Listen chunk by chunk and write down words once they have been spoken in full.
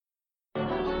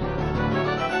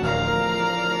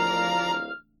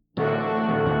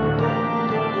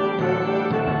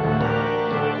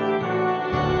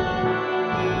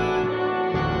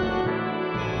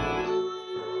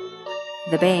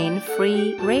the Baen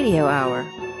Free Radio Hour.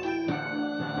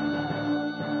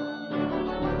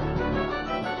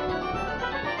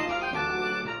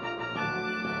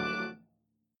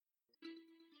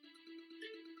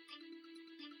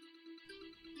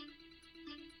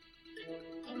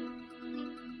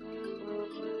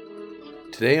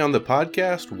 Today on the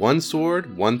podcast, One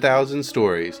Sword, 1,000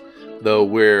 Stories, though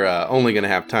we're only going to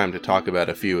have time to talk about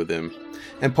a few of them.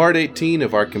 And part 18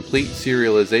 of our complete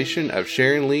serialization of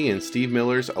Sharon Lee and Steve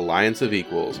Miller's Alliance of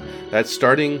Equals. That's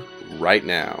starting right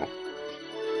now.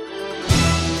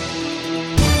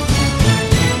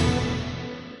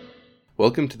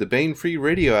 Welcome to the Baen Free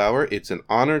Radio Hour. It's an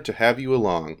honor to have you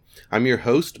along. I'm your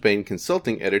host, Baen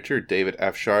Consulting Editor David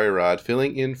Afsharirad,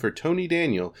 filling in for Tony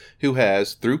Daniel, who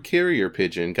has, through carrier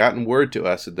pigeon, gotten word to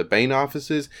us at the Baen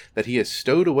offices that he has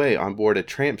stowed away on board a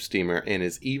tramp steamer and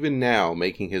is even now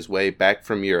making his way back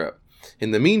from Europe. In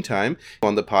the meantime,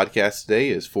 on the podcast today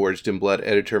is Forged in Blood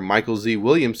editor Michael Z.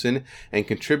 Williamson and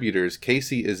contributors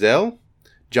Kacey Ezell,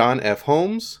 John F.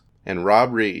 Holmes, and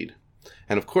Rob Reed.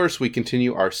 And of course, we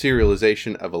continue our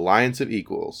serialization of Alliance of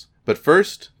Equals. But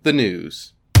first, the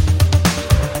news.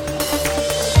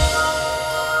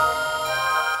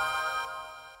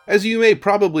 As you may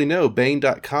probably know,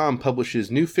 Baen.com publishes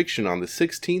new fiction on the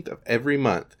 16th of every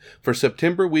month. For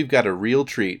September, we've got a real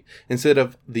treat. Instead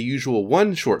of the usual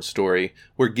one short story,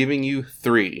 we're giving you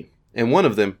 3. And one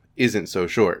of them isn't so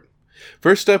short.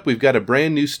 First up, we've got a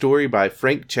brand new story by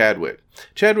Frank Chadwick.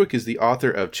 Chadwick is the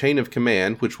author of Chain of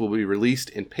Command, which will be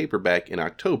released in paperback in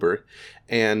October.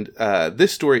 And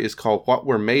this story is called What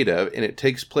We're Made Of, and it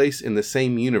takes place in the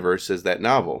same universe as that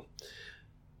novel.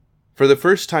 For the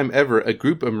first time ever, a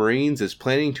group of Marines is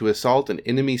planning to assault an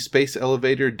enemy space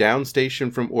elevator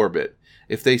downstation from orbit.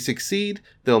 If they succeed,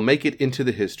 they'll make it into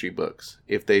the history books.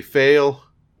 If they fail,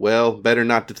 well, better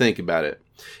not to think about it.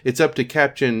 It's up to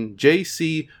Captain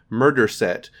J.C.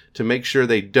 Murderset to make sure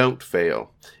they don't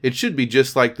fail. It should be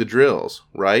just like the drills,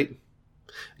 right?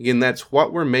 Again, that's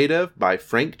What We're Made Of by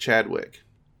Frank Chadwick.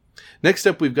 Next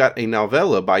up, we've got a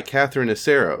novella by Catherine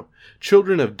Acero.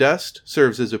 Children of Dust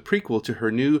serves as a prequel to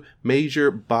her new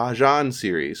Major Bajan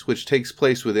series, which takes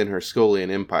place within her Skolian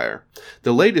Empire.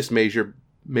 The latest Major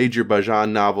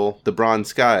Bajan novel, The Bronze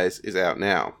Skies, is out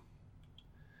now.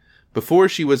 Before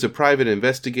she was a private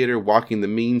investigator walking the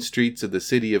mean streets of the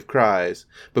City of Cries,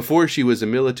 before she was a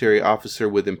military officer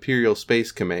with Imperial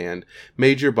Space Command,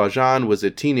 Major Bajan was a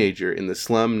teenager in the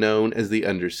slum known as the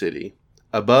Undercity.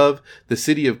 Above, the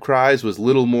City of Cries was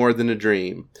little more than a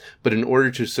dream, but in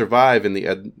order to survive in the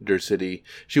Undercity,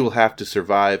 she will have to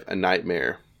survive a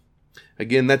nightmare.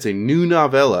 Again, that's a new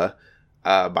novella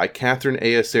by Catherine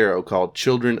A. Acero called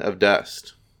Children of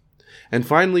Dust. And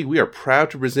finally, we are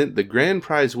proud to present the grand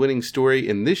prize winning story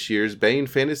in this year's Baen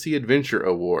Fantasy Adventure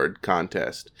Award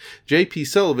contest. J.P.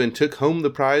 Sullivan took home the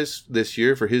prize this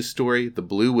year for his story, The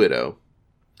Blue Widow.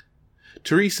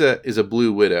 Teresa is a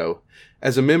Blue Widow.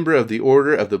 As a member of the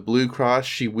Order of the Blue Cross,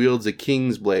 she wields a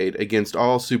king's blade against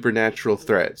all supernatural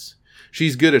threats.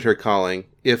 She's good at her calling,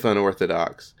 if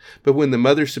unorthodox. But when the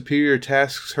Mother Superior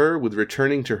tasks her with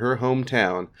returning to her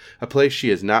hometown, a place she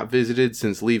has not visited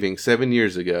since leaving 7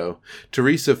 years ago,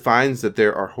 Teresa finds that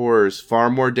there are horrors far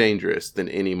more dangerous than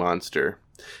any monster.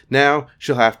 Now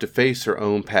she'll have to face her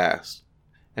own past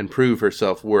and prove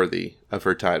herself worthy of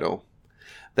her title.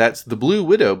 That's The Blue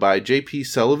Widow by J.P.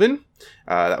 Sullivan.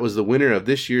 That was the winner of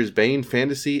this year's Baen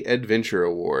Fantasy Adventure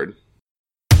Award.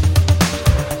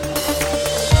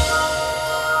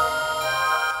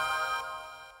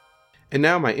 And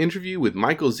now my interview with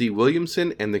Michael Z.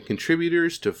 Williamson and the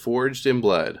contributors to Forged in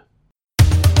Blood.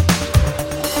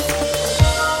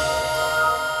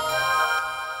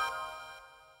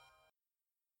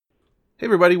 Hey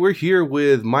everybody, we're here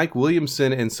with Mike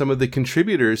Williamson and some of the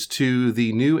contributors to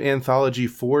the new anthology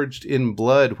Forged in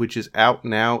Blood, which is out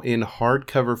now in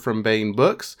hardcover from Baen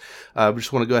Books. We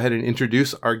just want to go ahead and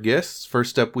introduce our guests.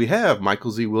 First up, we have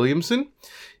Michael Z. Williamson.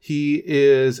 He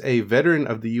is a veteran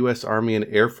of the U.S. Army and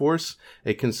Air Force,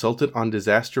 a consultant on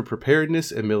disaster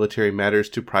preparedness and military matters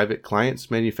to private clients,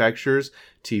 manufacturers,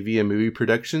 TV and movie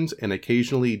productions, and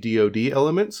occasionally DoD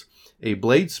elements, a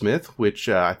bladesmith, which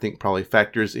I think probably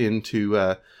factors into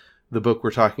the book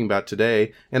we're talking about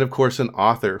today, and of course an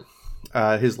author.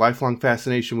 His lifelong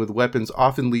fascination with weapons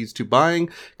often leads to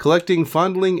buying, collecting,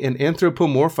 fondling, and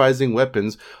anthropomorphizing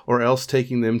weapons, or else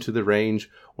taking them to the range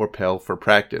or pel for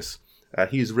practice.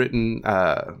 He's written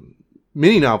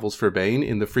many novels for Baen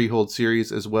in the Freehold series,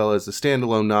 as well as a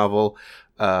standalone novel,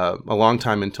 A Long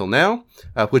Time Until Now,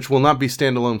 which will not be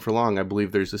standalone for long. I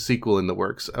believe there's a sequel in the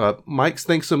works. Mike,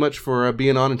 thanks so much for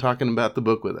being on and talking about the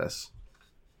book with us.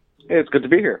 Hey, it's good to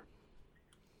be here.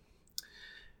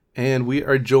 And we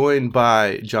are joined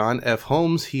by John F.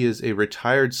 Holmes. He is a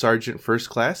retired Sergeant First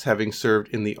Class, having served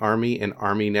in the Army and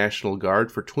Army National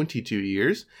Guard for 22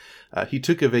 years. He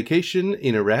took a vacation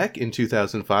in Iraq in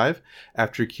 2005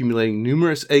 after accumulating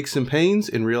numerous aches and pains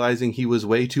and realizing he was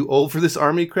way too old for this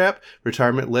Army crap.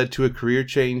 Retirement led to a career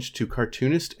change to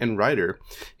cartoonist and writer.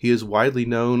 He is widely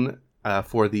known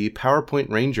for the PowerPoint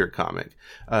Ranger comic.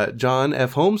 John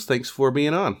F. Holmes, thanks for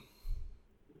being on.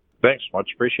 Thanks,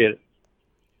 much appreciated.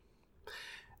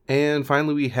 And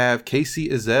finally, we have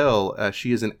Kacey Ezell.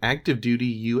 She is an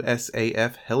active-duty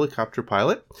USAF helicopter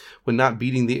pilot. When not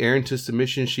beating the air into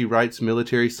submission, she writes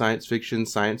military science fiction,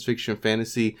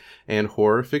 fantasy, and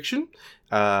horror fiction.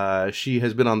 She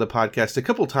has been on the podcast a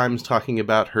couple times talking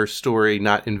about her story,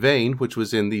 Not in Vain, which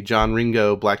was in the John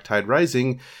Ringo Black Tide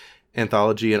Rising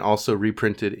anthology and also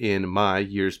reprinted in My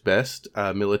Year's Best,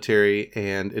 military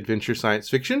and adventure science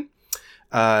fiction.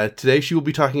 Today she will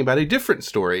be talking about a different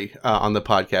story on the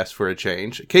podcast for a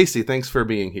change. Kacey, thanks for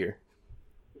being here.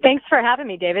 Thanks for having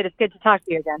me, David. It's good to talk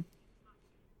to you again.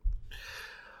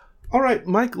 All right,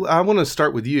 Mike, I want to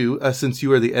start with you since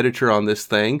you are the editor on this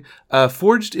thing.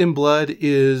 Forged in Blood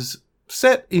is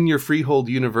set in your Freehold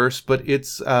universe, but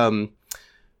it's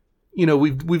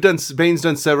we've done, Bane's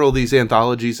done several of these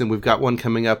anthologies, and we've got one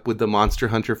coming up with the Monster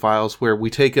Hunter Files, where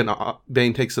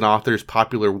Bane takes an author's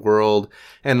popular world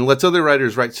and lets other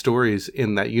writers write stories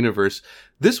in that universe.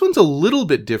 This one's a little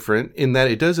bit different in that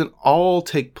it doesn't all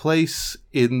take place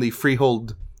in the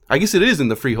Freehold. I guess it is in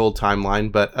the Freehold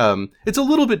timeline, but it's a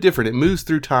little bit different. It moves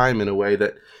through time in a way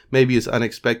that maybe is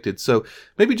unexpected. So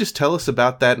maybe just tell us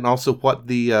about that, and also what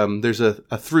there's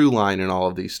a through line in all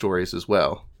of these stories as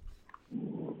well.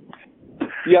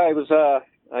 Yeah,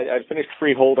 I finished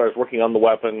Freehold. I was working on the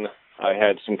weapon. I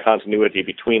had some continuity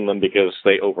between them because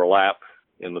they overlap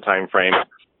in the time frame.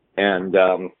 And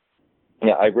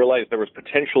I realized there was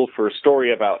potential for a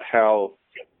story about how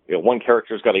one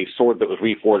character's got a sword that was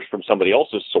reforged from somebody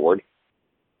else's sword.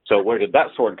 So where did that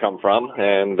sword come from?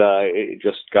 And it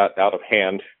just got out of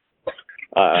hand.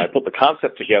 I put the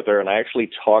concept together, and I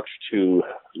actually talked to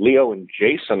Leo and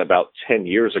Jason about 10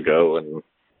 years ago, and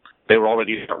they were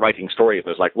already writing stories. It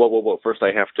was like, whoa. First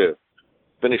I have to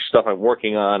finish stuff I'm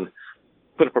working on,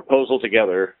 put a proposal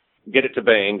together, get it to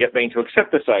Bane, get Bane to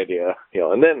accept this idea,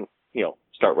 and then,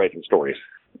 start writing stories.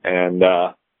 And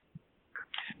I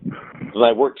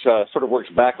worked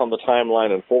back on the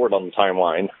timeline and forward on the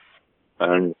timeline.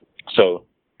 And so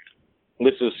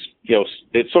this is,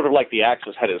 it's sort of like the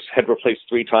Axis had its head replaced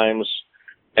 3 times,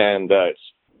 and it's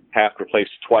half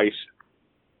replaced twice.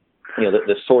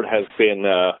 The sword has been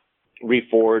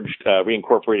reforged,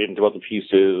 reincorporated into other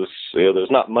pieces. There's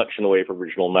not much in the way of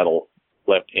original metal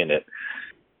left in it,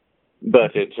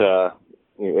 but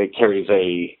it carries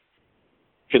a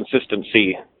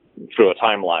consistency through a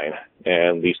timeline,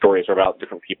 and these stories are about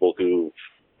different people who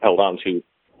held on to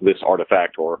this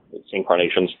artifact or its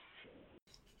incarnations.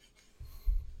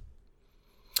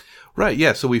 Right,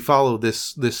 yeah, so we follow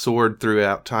this sword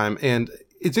throughout time, and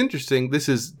it's interesting. This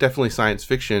is definitely science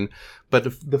fiction, but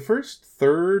the first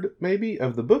third, maybe,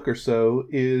 of the book or so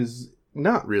is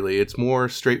not really. It's more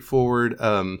straightforward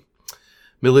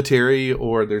military,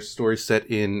 or there's stories set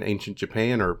in ancient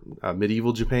Japan or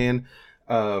medieval Japan.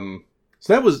 So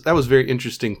that was very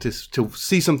interesting to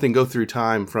see something go through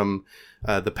time from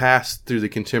the past through the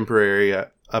contemporary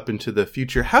up into the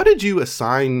future. How did you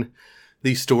assign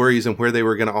these stories and where they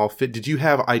were going to all fit? Did you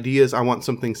have ideas? I want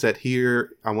something set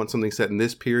here. I want something set in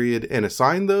this period, and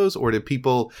assign those? Or did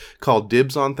people call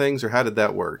dibs on things, or how did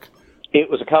that work? It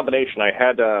was a combination. I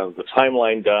had the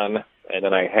timeline done, and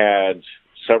then I had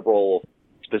several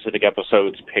specific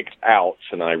episodes picked out,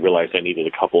 and then I realized I needed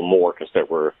a couple more because there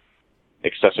were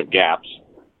excessive gaps.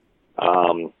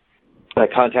 I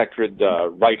contacted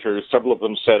writers. Several of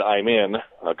them said, I'm in.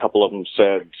 A couple of them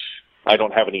said, I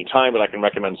don't have any time, but I can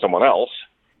recommend someone else.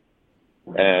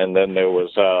 And then there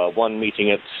was one meeting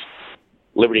at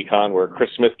LibertyCon where Chris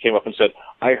Smith came up and said,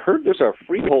 I heard there's a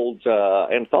Freehold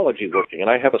anthology working, and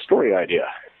I have a story idea.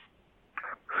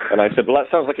 And I said, well,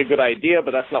 that sounds like a good idea,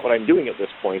 but that's not what I'm doing at this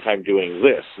point. I'm doing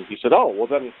this. And he said, oh, well,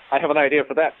 then I have an idea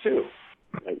for that, too.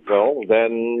 Well,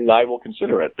 then I will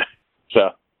consider it. So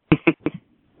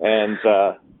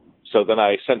then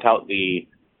I sent out the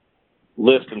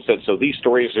list and said, so these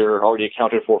stories are already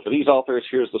accounted for these authors.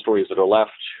 Here's the stories that are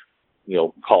left.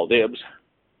 Call dibs.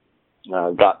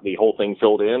 Got the whole thing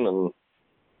filled in,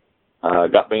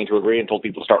 and got Bane to agree and told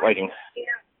people to start writing.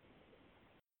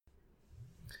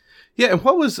 Yeah, and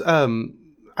what was, I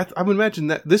would imagine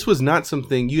that this was not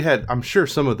something you had, I'm sure,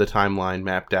 some of the timeline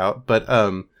mapped out, but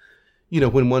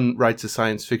when one writes a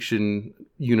science fiction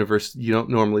universe, you don't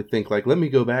normally think like, let me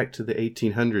go back to the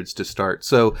 1800s to start.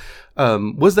 So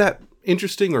was that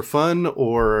interesting or fun,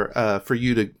 or for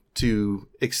you to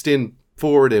extend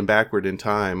forward and backward in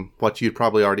time what you'd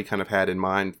probably already kind of had in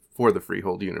mind for the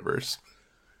Freehold universe?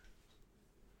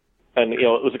 And, it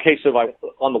was a case of,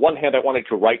 on the one hand, I wanted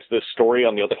to write this story.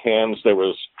 On the other hand, there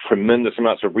was tremendous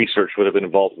amounts of research would have been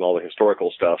involved in all the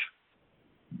historical stuff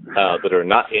that are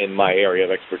not in my area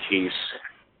of expertise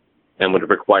and would have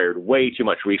required way too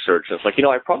much research. And it's like,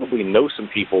 I probably know some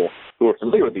people who are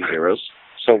familiar with these eras,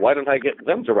 so why don't I get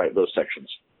them to write those sections?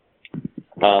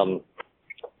 Laying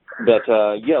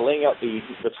out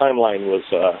the timeline was,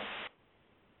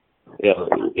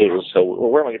 it was, so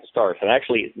where am I going to start? And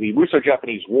actually, the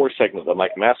Russo-Japanese War segment that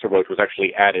Mike Master wrote was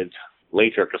actually added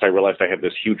later because I realized I had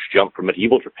this huge jump from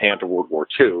medieval Japan to World War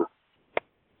II.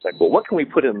 It's like, well, what can we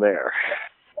put in there?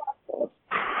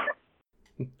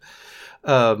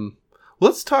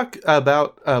 Let's talk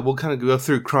about, we'll kind of go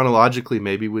through chronologically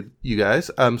maybe with you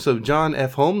guys. So John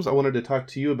F. Holmes, I wanted to talk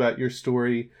to you about your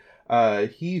story,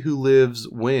 He Who Lives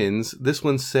Wins. This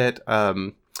one's set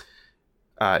in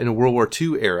a World War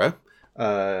II era.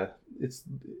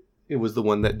 It was the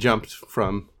one that jumped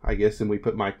from, I guess, and we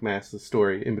put Mike Mass's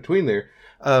story in between there.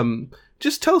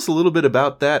 Just tell us a little bit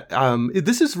about that.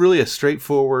 This is really a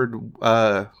straightforward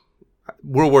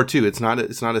World War II. It's not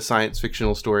a science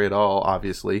fictional story at all,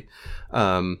 obviously.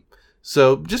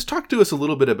 So just talk to us a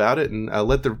little bit about it and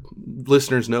let the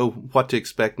listeners know what to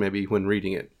expect maybe when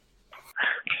reading it.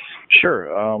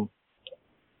 Sure.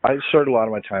 I started a lot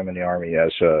of my time in the Army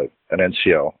as an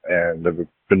NCO, and I've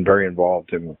been very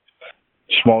involved in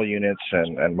small units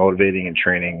and motivating and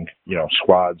training,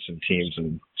 squads and teams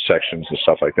and sections and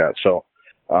stuff like that. So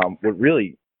what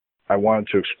really I wanted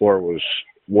to explore was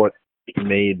what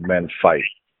made men fight.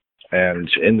 And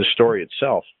in the story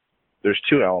itself, there's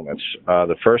two elements.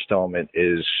 The first element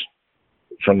is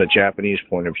from the Japanese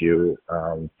point of view,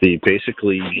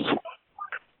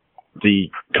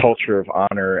 the culture of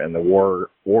honor and the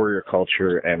warrior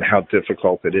culture and how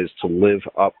difficult it is to live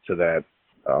up to that,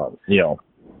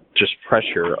 just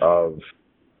pressure of,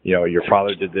 your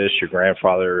father did this, your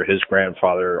grandfather, his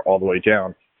grandfather, all the way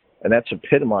down. And that's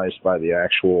epitomized by the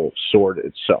actual sword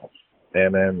itself.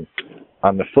 And then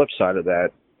on the flip side of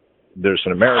that, there's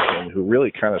an American who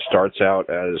really kind of starts out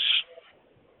as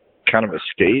kind of a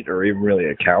skate or even really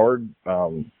a coward.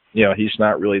 He's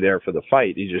not really there for the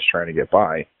fight. He's just trying to get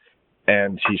by.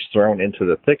 And he's thrown into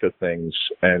the thick of things,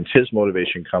 and his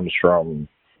motivation comes from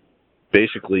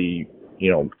basically,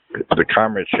 the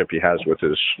comradeship he has with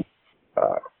his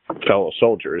fellow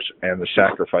soldiers and the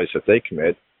sacrifice that they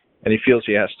commit, and he feels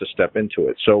he has to step into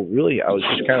it. So really, I was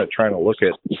just kind of trying to look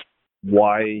at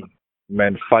why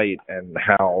men fight and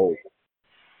how,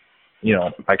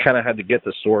 I kind of had to get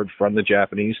the sword from the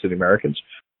Japanese to the Americans.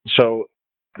 So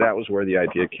that was where the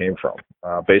idea came from.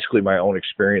 Basically, my own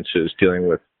experiences dealing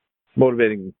with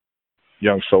motivating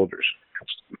young soldiers.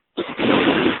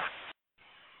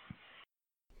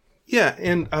 Yeah,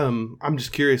 and I'm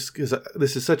just curious because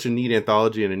this is such a neat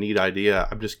anthology and a neat idea.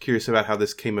 I'm just curious about how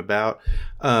this came about.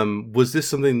 Was this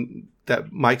something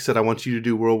that Mike said, I want you to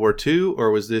do World War II,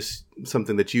 or was this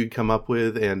something that you'd come up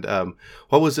with? And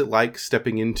what was it like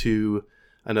stepping into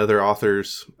another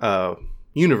author's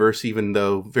universe, even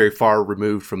though very far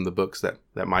removed from the books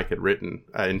that Mike had written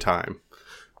in time?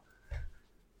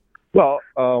 Well,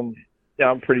 I'm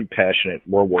a pretty passionate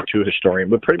World War II historian,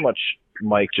 but pretty much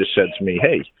Mike just said to me,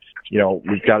 hey,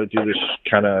 we've got to do this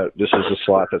this is the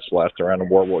slot that's left around the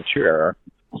World War II era.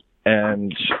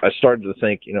 And I started to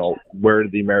think, where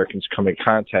did the Americans come in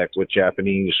contact with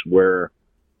Japanese where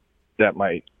that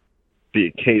might be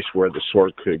a case where the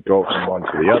sword could go from one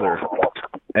to the other.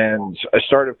 And I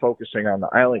started focusing on the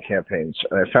island campaigns,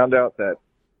 and I found out that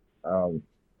I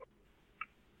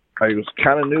was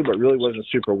kind of new, but really wasn't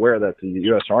super aware that the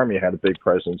U.S. Army had a big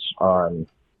presence on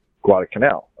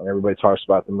Guadalcanal. And everybody talks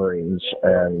about the Marines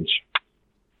and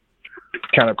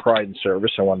kind of pride in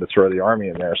service. I wanted to throw the Army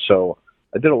in there. So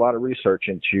I did a lot of research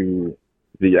into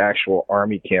the actual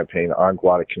Army campaign on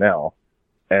Guadalcanal,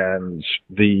 and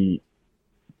the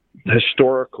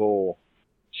historical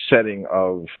setting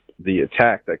of the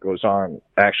attack that goes on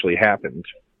actually happened.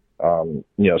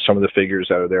 Some of the figures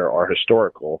that are there are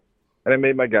historical. And I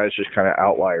made my guys just kind of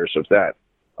outliers of that.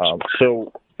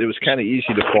 So it was kind of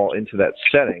easy to fall into that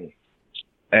setting.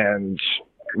 And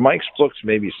Mike's books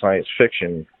may be science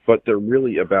fiction, but they're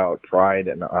really about pride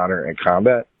and honor and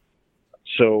combat.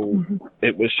 So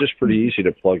it was just pretty easy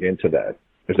to plug into that,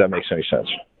 if that makes any sense.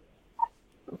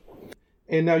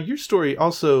 And now your story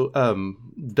also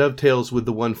dovetails with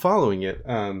the one following it.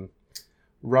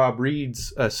 Rob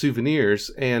Reed's souvenirs,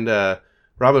 and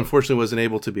Rob unfortunately wasn't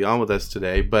able to be on with us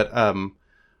today, but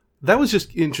that was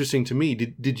just interesting to me.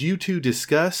 Did you two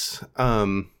discuss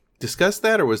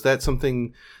that, or was that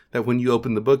something that when you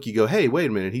open the book you go, hey, wait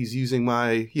a minute, he's using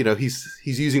my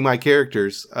he's using my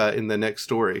characters in the next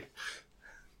story?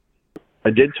 I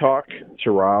did talk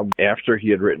to Rob after he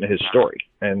had written his story,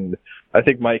 and I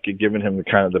think Mike had given him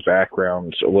the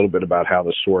background, a little bit about how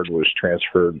the sword was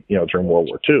transferred, during World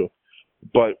War II.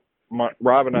 But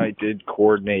Rob and I did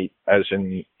coordinate, as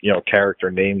in, character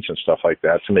names and stuff like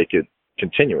that, to make it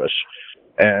continuous.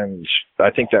 And I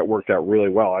think that worked out really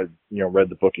well. I, read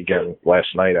the book again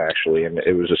last night, actually, and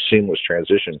it was a seamless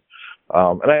transition.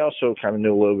 And I also kind of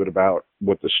knew a little bit about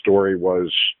what the story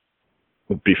was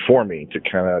before me to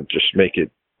kind of just make it,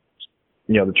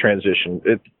 the transition.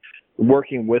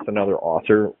 Working with another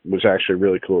author was actually a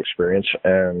really cool experience.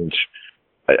 And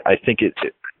I think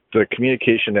the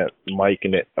communication that Mike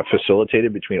and it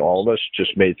facilitated between all of us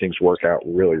just made things work out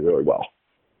really, really well.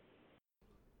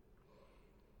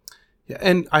 Yeah,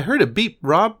 and I heard a beep.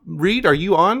 Rob Reed, are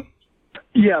you on?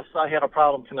 Yes, I had a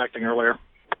problem connecting earlier.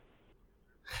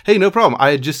 Hey, no problem.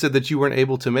 I had just said that you weren't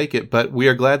able to make it, but we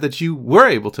are glad that you were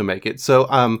able to make it. So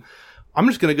I'm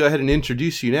just going to go ahead and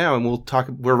introduce you now, and we'll talk.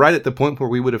 We're right at the point where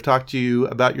we would have talked to you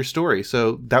about your story,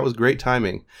 so that was great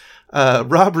timing.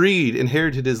 Rob Reed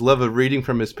inherited his love of reading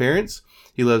from his parents.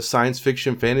 He loves science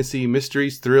fiction, fantasy,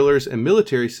 mysteries, thrillers, and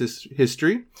military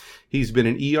history. He's been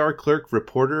an ER clerk,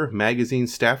 reporter, magazine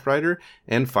staff writer,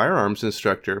 and firearms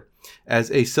instructor. As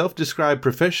a self-described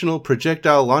professional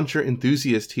projectile launcher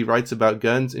enthusiast, he writes about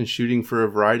guns and shooting for a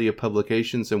variety of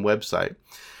publications and websites.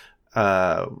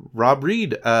 Rob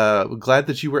Reed, glad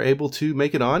that you were able to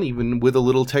make it on, even with a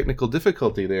little technical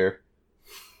difficulty there.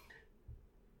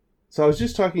 So I was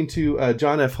just talking to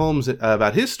John F. Holmes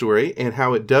about his story and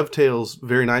how it dovetails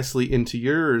very nicely into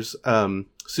yours,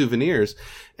 souvenirs.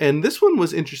 And this one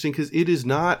was interesting because it is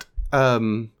not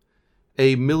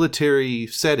a military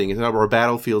setting. It's not a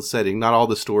battlefield setting. Not all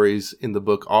the stories in the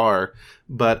book are,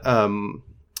 but that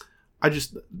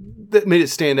made it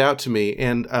stand out to me.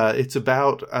 And it's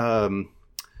about a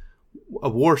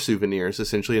war souvenirs,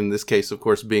 essentially. In this case, of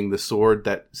course, being the sword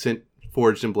that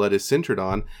Forged in Blood is centered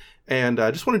on. And I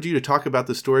just wanted you to talk about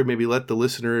the story, maybe let the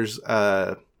listeners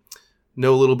know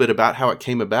a little bit about how it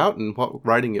came about and what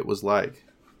writing it was like.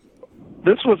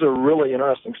 This was a really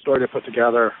interesting story to put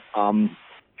together.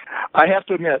 I have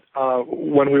to admit,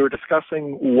 when we were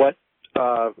discussing what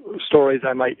stories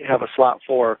I might have a slot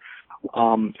for,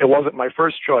 it wasn't my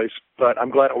first choice, but I'm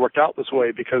glad it worked out this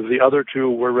way because the other two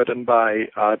were written by,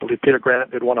 I believe Peter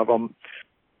Grant did one of them,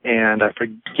 and I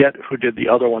forget who did the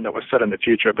other one that was set in the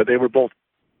future, but they were both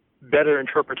better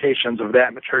interpretations of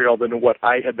that material than what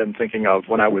I had been thinking of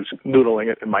when I was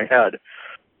noodling it in my head.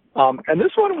 And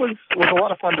this one was a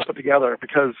lot of fun to put together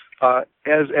because,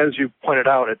 as you pointed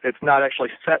out, it's not actually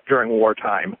set during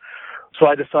wartime. So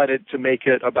I decided to make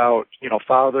it about,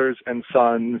 fathers and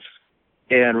sons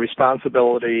and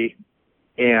responsibility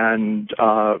and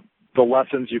the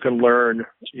lessons you can learn,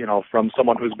 from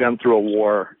someone who's been through a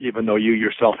war, even though you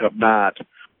yourself have not.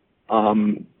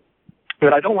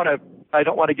 But I don't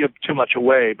want to give too much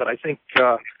away, but I think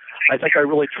I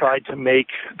really tried to make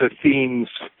the themes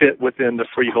fit within the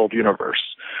Freehold universe.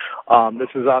 This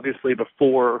is obviously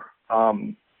before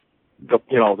the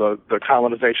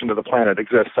colonization of the planet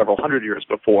exists several hundred years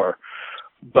before,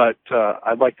 but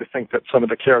I'd like to think that some of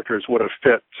the characters would have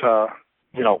fit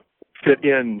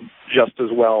in just as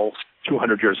well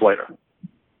 200 years later.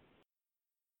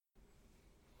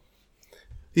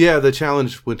 Yeah, the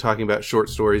challenge when talking about short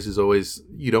stories is always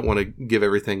you don't want to give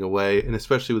everything away, and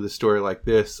especially with a story like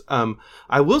this.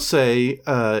 I will say,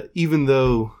 even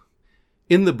though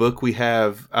in the book we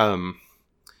have,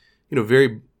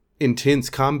 very intense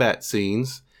combat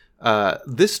scenes,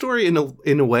 this story in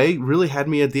a way really had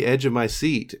me at the edge of my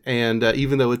seat. And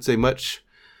even though it's a much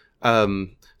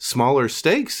smaller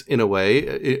stakes in a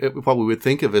way, what we would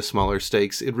think of as smaller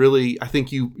stakes, it really, I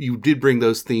think you did bring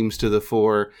those themes to the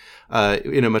fore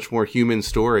in a much more human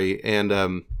story,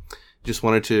 and just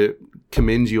wanted to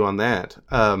commend you on that.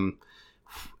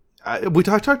 We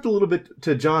talked a little bit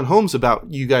to John Holmes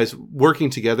about you guys working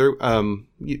together,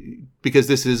 because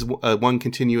this is one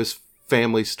continuous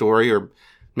family story, or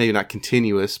maybe not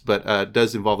continuous, but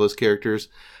does involve those characters.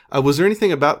 Was there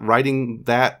anything about writing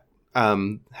that,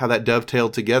 how that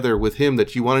dovetailed together with him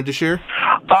that you wanted to share?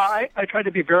 I tried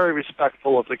to be very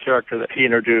respectful of the character that he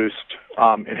introduced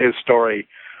in his story,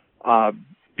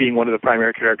 being one of the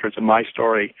primary characters in my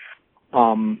story.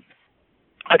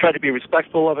 I tried to be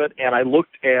respectful of it, and I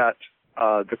looked at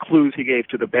the clues he gave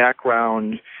to the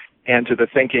background and to the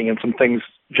thinking and some things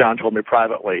John told me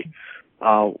privately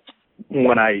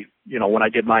when I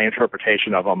did my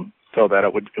interpretation of them, so that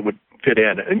it would fit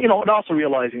in. And and also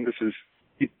realizing this is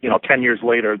 10 years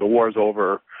later, the war's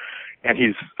over, and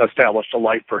he's established a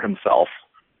life for himself.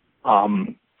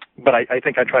 But I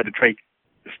think I tried to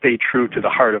stay true to the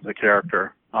heart of the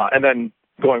character, and then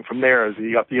going from there, as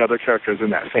the other characters in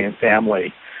that same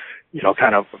family,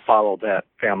 kind of followed that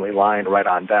family line right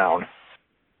on down.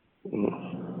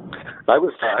 I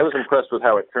was impressed with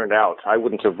how it turned out. I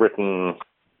wouldn't have written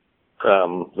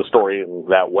the story in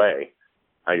that way.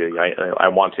 I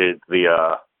wanted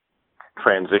the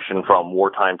transition from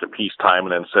wartime to peacetime,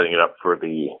 and then setting it up for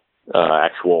the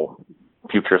actual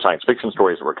future science fiction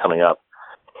stories that were coming up.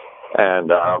 And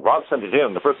Rob sent it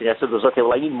in. The first thing I said was, okay,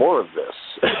 well, I need more of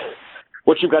this.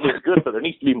 What you've got is good, but there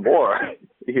needs to be more.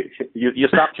 You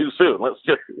stopped too soon. Let's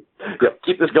just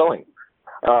keep this going.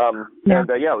 And it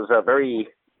was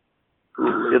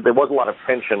there was a lot of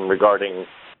tension regarding,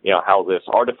 how this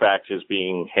artifact is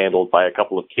being handled by a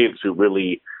couple of kids who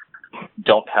really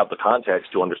don't have the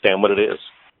context to understand what it is.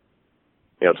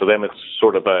 To them it's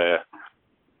sort of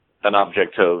an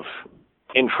object of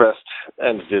interest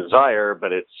and desire,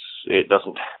 but it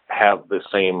doesn't have the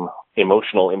same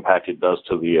emotional impact it does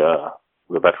to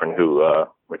the veteran who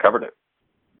recovered it.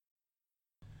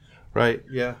 Right.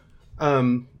 Yeah.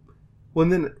 Well,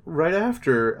 and then right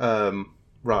after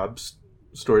Rob's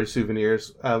story,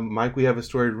 Souvenirs, Mike, we have a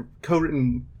story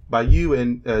co-written by you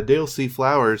and Dale C.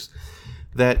 Flowers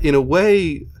that, in a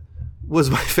way, was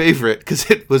my favorite because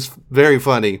it was very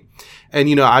funny. And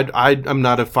I'm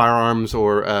not a firearms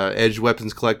or edged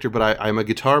weapons collector, but I'm a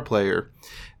guitar player,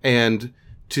 and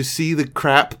to see the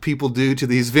crap people do to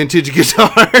these vintage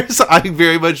guitars, I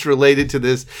very much related to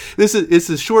this. It's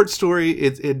a short story.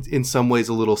 It's in some ways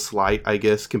a little slight, I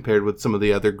guess, compared with some of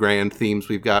the other grand themes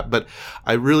we've got. But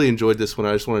I really enjoyed this one.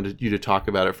 I just wanted you to talk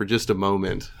about it for just a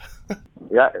moment.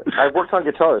 Yeah, I've worked on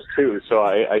guitars too, so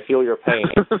I feel your pain.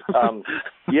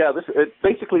 It's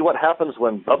basically what happens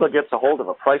when Bubba gets a hold of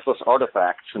a priceless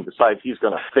artifact and decides he's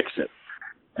going to fix it.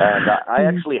 And I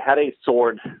actually had a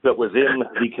sword that was in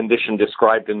the condition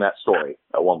described in that story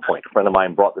at one point. A friend of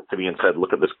mine brought this to me and said,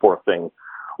 "Look at this poor thing.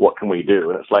 What can we do?"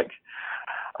 And it's like,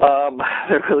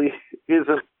 there really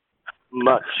isn't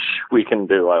much we can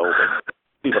do. I'll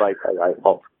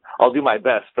do my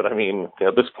best, but I mean,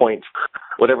 at this point,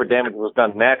 whatever damage was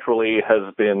done naturally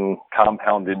has been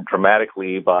compounded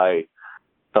dramatically by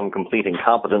some complete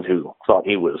incompetent who thought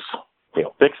he was,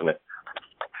 fixing it.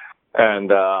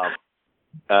 And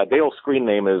Dale's screen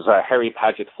name is Harry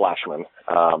Paget Flashman,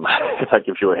 if that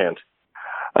gives you a hint.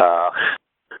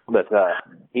 But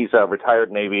he's a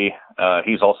retired Navy.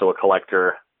 He's also a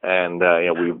collector, and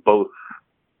we've both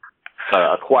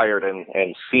acquired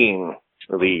and seen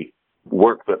the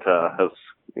work that has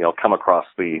come across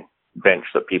the bench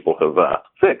that people have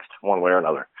fixed one way or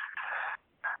another.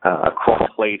 Cross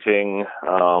plating,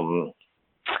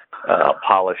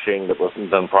 polishing that wasn't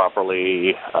done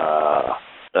properly,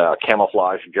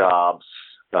 camouflage jobs,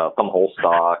 thumbhole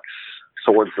stocks,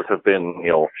 swords that have been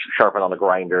sharpened on the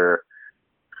grinder.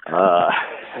 So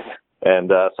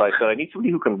I said, I need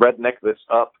somebody who can redneck this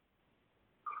up.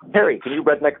 Harry, can you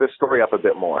redneck this story up a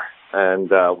bit more? And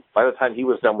by the time he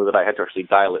was done with it, I had to actually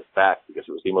dial it back because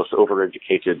it was the most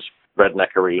overeducated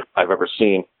redneckery I've ever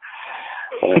seen.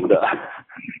 And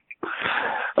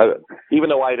even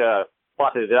though I'd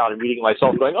plotted it out and reading it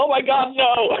myself, going, "Oh my God,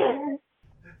 no!"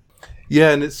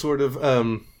 Yeah, and it's sort of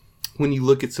when you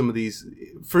look at some of these,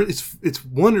 it's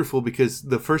wonderful because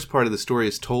the first part of the story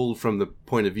is told from the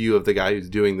point of view of the guy who's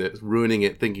doing this, ruining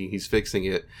it, thinking he's fixing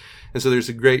it. And so there's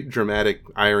a great dramatic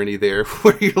irony there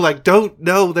where you're like,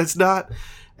 no, that's not.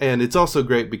 And it's also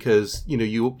great because,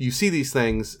 you see these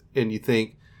things and you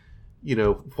think,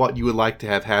 what you would like to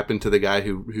have happen to the guy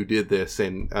who did this.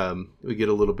 And we get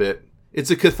a little bit, it's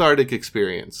a cathartic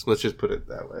experience. Let's just put it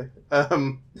that way.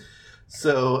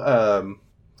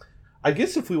 I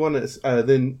guess if we want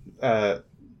to,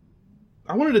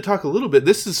 I wanted to talk a little bit.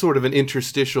 This is sort of an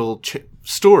interstitial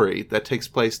story that takes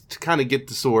place to kind of get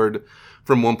the sword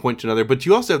from one point to another. But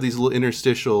you also have these little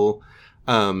interstitial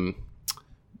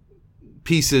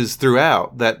pieces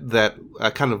throughout that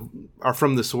kind of are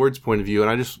from the sword's point of view.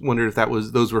 And I just wondered if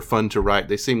those were fun to write.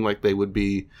 They seem like they would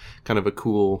be kind of a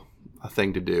cool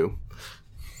thing to do.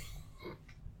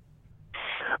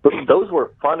 But those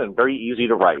were fun and very easy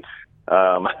to write.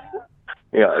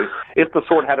 If the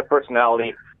sword had a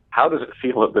personality, how does it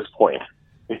feel at this point?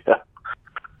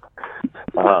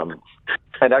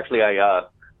 And actually,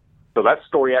 so that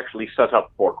story actually set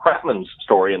up for Craftman's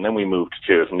story, and then we moved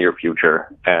to the near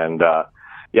future. And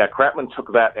yeah, Kratman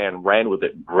took that and ran with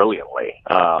it brilliantly.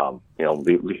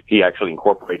 He actually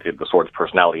incorporated the Sword's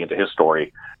personality into his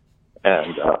story,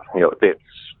 and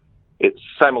it's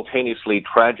simultaneously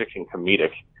tragic and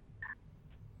comedic.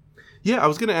 Yeah, I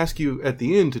was going to ask you at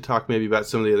the end to talk maybe about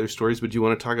some of the other stories, but do you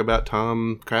want to talk about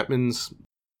Tom Kratman's?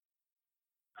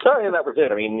 Oh, yeah, that was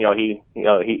it. I mean,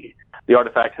 the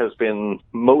artifact has been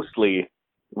mostly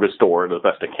restored as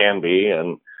best it can be,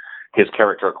 and his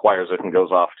character acquires it and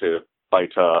goes off to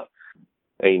fight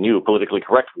a new politically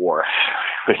correct war,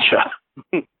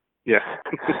 which, yeah.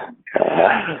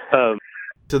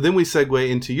 So then we segue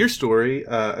into your story.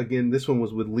 Again, this one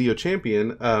was with Leo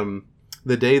Champion,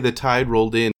 The Day the Tide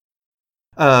Rolled In.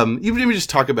 You let me just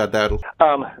talk about that.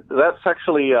 That's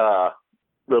actually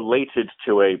related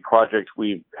to a project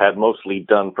we've had mostly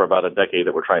done for about a decade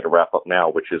that we're trying to wrap up now,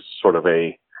 which is sort of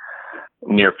a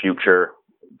near future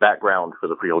background for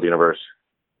the Freehold universe.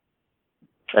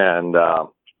 And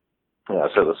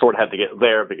so the Sword had to get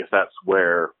there because that's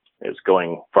where it's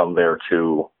going from there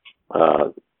to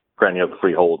Granny of the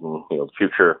Freehold and the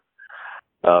future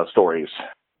stories.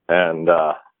 And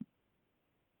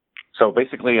so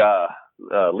basically,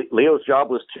 Leo's job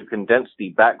was to condense the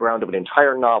background of an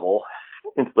entire novel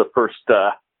into the first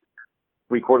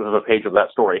 3/4 of a page of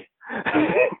that story,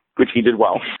 which he did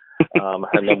well.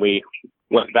 And then we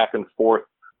went back and forth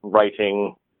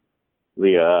writing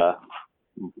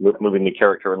moving the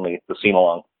character and the scene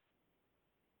along.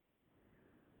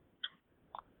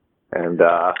 And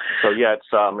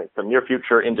it's the near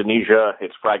future Indonesia.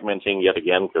 It's fragmenting yet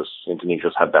again because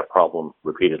Indonesia's had that problem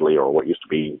repeatedly, or what used to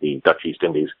be the Dutch East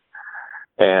Indies.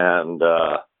 And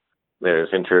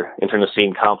there's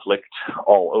internecine conflict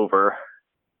all over.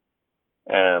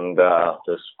 And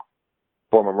this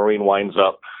former Marine winds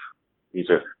up. He's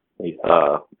a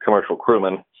commercial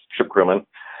crewman, ship crewman,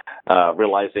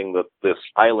 realizing that this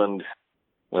island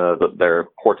that they're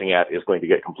porting at is going to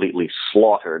get completely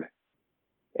slaughtered.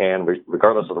 And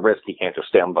regardless of the risk, he can't just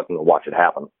stand back and watch it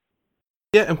happen.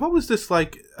 Yeah, and what was this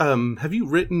like? Have you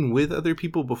written with other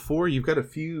people before? You've got a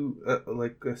few,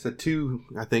 like I said, 2,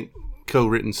 I think,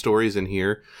 co-written stories in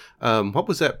here. What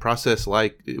was that process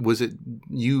like? Was it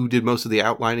you did most of the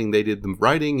outlining, they did the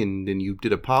writing, and then you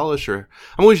did a polish? Or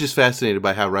I'm always just fascinated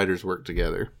by how writers work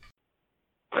together.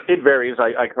 It varies.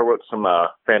 I co-wrote some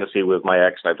fantasy with my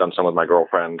ex, and I've done some with my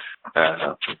girlfriend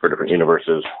for different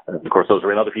universes. And of course, those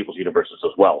are in other people's universes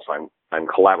as well. So I'm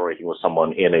collaborating with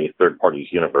someone in a third party's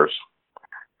universe.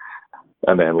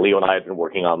 And then Leo and I have been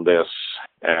working on this.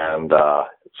 And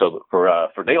so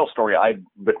for Dale's story, I'd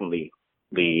written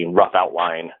the rough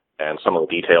outline and some of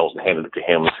the details and handed it to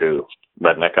him to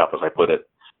redneck up, as I put it,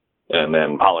 and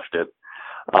then polished it.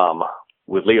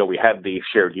 With Leo, we had the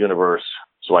shared universe,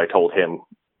 so I told him,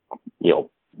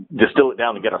 distill it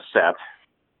down to get us set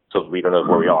so the reader knows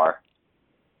where we are.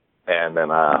 And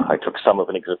then I took some of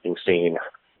an existing scene,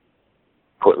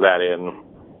 put that in,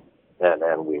 and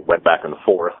then we went back and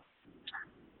forth.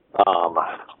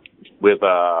 With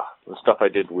the stuff I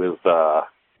did with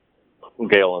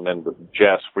Gail and then with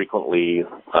Jess, frequently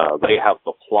they have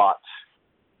the plot.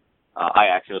 I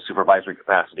act in a supervisory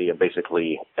capacity and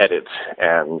basically edit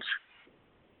and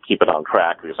keep it on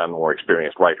track because I'm a more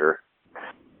experienced writer.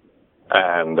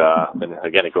 And then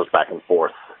again, it goes back and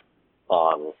forth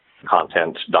on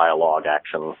content, dialogue,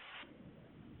 action.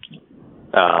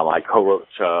 I co-wrote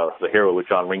The Hero with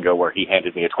John Ringo, where he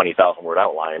handed me a 20,000-word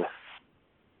outline,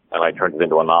 and I turned it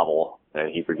into a novel, and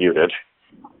he reviewed it.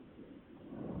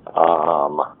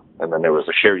 And then there was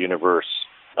the Shared Universe,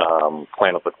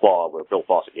 Clan of the Claw, where Bill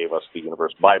Fawcett gave us the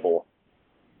Universe Bible.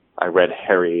 I read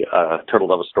Harry Turtle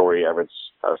Dove's story, I read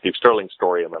Steve Sterling's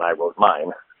story, and then I wrote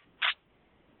mine.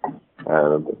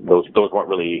 Those weren't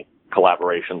really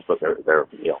collaborations, but they're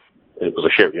it was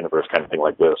a shared universe kind of thing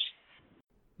like this.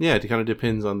 Yeah, it kind of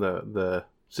depends on the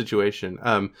situation.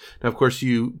 Now, of course,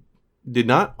 you did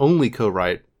not only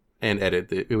co-write and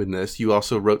edit in this, you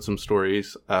also wrote some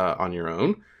stories on your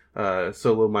own.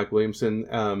 Solo Mike Williamson,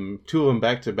 2 of them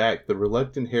back to back, The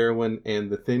Reluctant Heroine and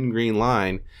The Thin Green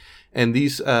Line. And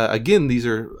these, again, these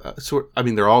are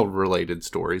they're all related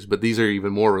stories, but these are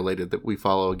even more related that we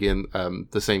follow, again,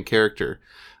 the same character.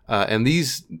 And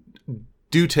these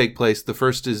do take place. The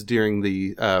first is during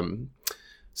the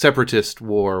Separatist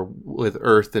War with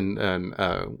Earth and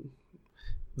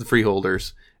the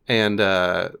Freeholders. And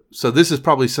so this is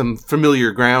probably some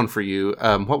familiar ground for you.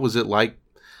 What was it like?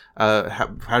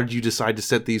 How did you decide to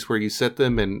set these where you set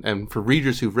them? And for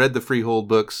readers who've read the Freehold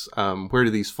books, where do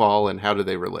these fall and how do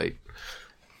they relate?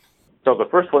 So the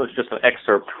first one is just an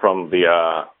excerpt from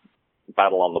the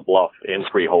Battle on the Bluff in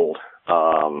Freehold.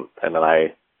 And then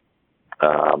I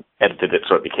edited it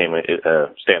so it became a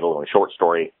standalone short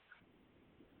story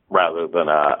rather than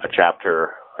a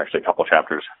chapter, actually a couple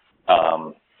chapters.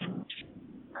 So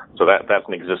that's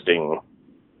an existing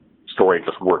story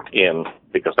just worked in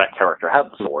because that character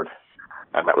had the sword,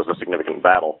 and that was a significant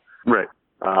battle. Right.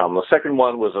 The second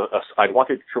one was I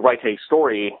wanted to write a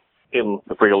story in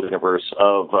the Freehold universe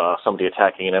of somebody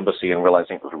attacking an embassy and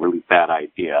realizing it was a really bad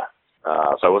idea.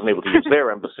 So I wasn't able to use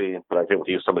their embassy, but I was able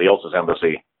to use somebody else's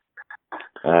embassy,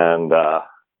 and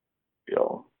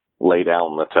lay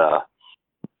down that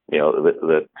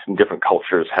that different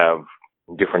cultures have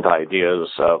different ideas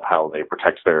of how they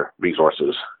protect their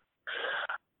resources,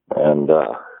 and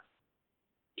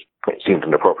it seemed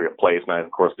an appropriate place. Now,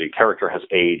 of course, the character has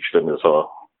aged and is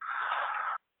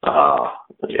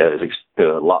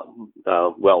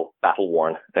well battle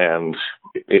worn, and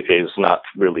it is not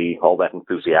really all that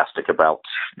enthusiastic about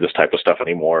this type of stuff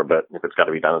anymore. But if it's got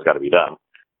to be done, it's got to be done.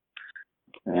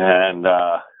 And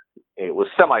it was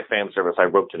semi-fan service. I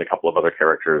roped in a couple of other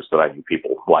characters that I knew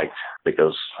people liked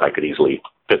because I could easily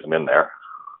fit them in there.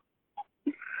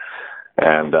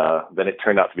 And then it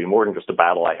turned out to be more than just a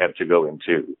battle. I had to go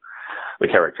into the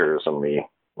characters and the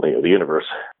universe,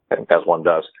 as one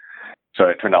does. So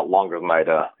it turned out longer than I'd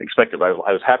expected. But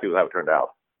I was happy with how it turned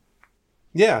out.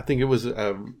 Yeah, I think it was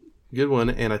a good one,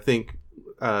 and I think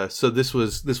so. This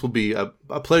will be a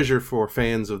pleasure for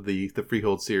fans of the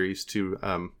Freehold series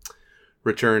to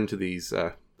return to this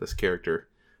character,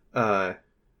 and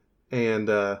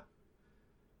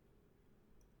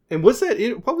what's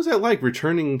that? What was that like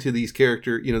returning to these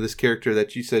character? This character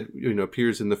that you said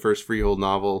appears in the first Freehold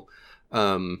novel.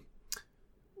 What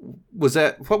was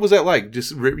that like?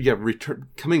 Just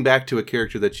coming back to a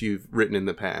character that you've written in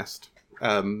the past,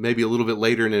 maybe a little bit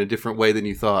later and in a different way than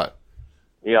you thought.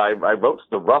 Yeah, I wrote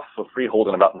the rough of Freehold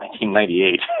in about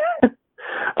 1998.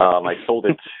 I sold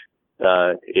it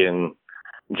in.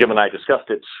 Jim and I discussed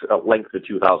it at length in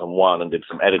 2001 and did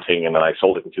some editing, and then I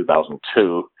sold it in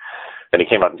 2002, and it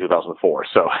came out in 2004.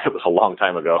 So it was a long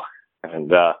time ago.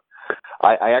 And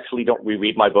I actually don't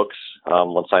reread my books.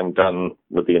 Once I'm done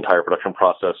with the entire production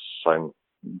process, I'm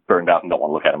burned out and don't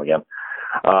want to look at them again.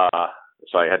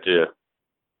 So I had to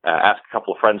ask a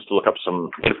couple of friends to look up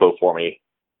some info for me.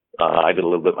 I did a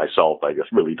little bit myself. I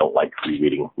just really don't like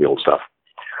rereading the old stuff.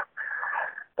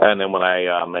 And then when I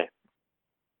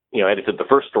edited the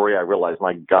first story, I realized,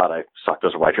 my God, I sucked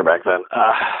as a writer back then.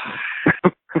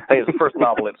 I think it's the first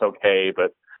novel, it's okay,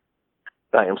 but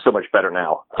I am so much better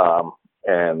now.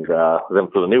 And then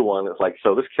for the new one, it's like,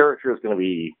 so this character is going to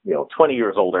be, 20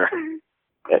 years older,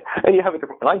 and you have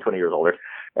I'm 20 years older,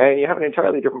 and you have an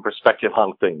entirely different perspective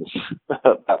on things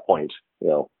at that point.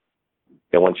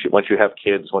 Once you have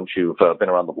kids, once you've been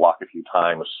around the block a few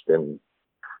times, been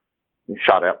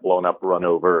shot at, blown up, run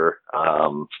over,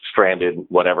 stranded,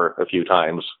 whatever, a few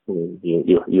times,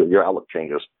 your outlook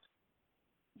changes.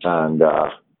 And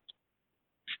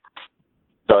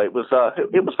so it was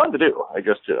fun to do. I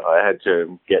had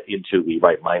to get into the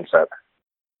right mindset.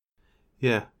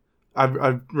 Yeah, I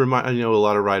know a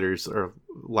lot of writers are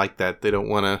like that. They don't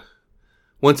want to.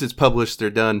 Once it's published, they're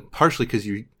done. Partially because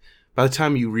by the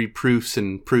time you read proofs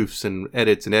and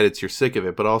edits, you're sick of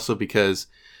it. But also because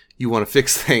you want to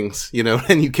fix things,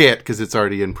 and you can't because it's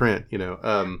already in print, yeah,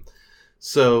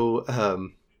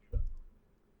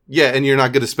 and you're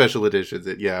not good at special editions.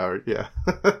 Yeah.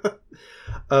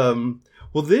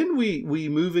 Well, then we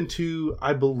move into,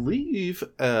 I believe,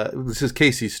 this is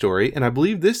Kacey's story, and I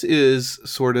believe this is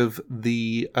sort of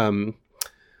the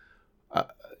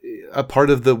a part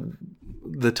of the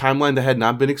timeline that had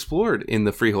not been explored in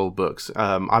the Freehold books.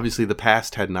 Obviously, the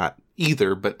past had not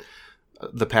either, but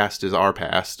the past is our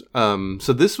past.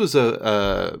 So this was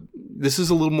this is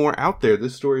a little more out there.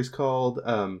 This story is called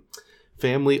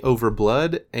Family Over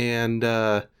Blood, and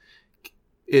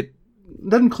it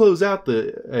doesn't close out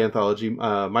the anthology.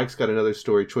 Mike's got another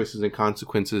story, Choices and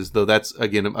Consequences, though that's,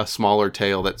 again, a smaller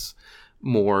tale that's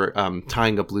more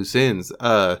tying up loose ends.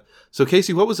 So,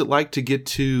 Kacey, what was it like to get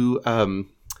to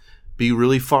be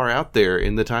really far out there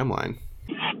in the timeline?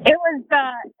 It was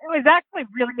actually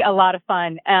really a lot of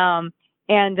fun.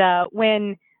 And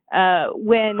when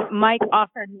Mike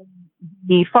offered me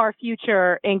the far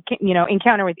future,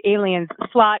 encounter with aliens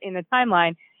slot in the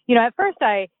timeline, at first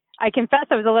I confess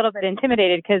I was a little bit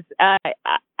intimidated because I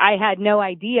had no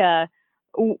idea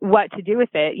what to do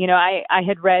with it. I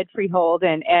had read Freehold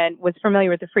and was familiar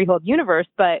with the Freehold universe,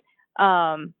 but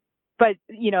this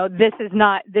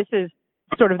is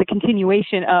sort of the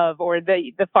continuation of, or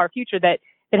the far future that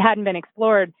hadn't been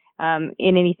explored in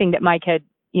anything that Mike had,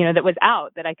 that was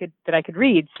out that I could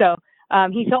read. So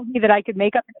he told me that I could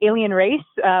make up an alien race,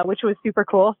 which was super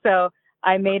cool. So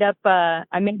I made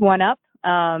one up,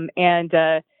 and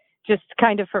just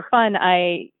kind of for fun,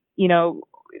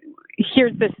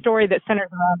 here's this story that centers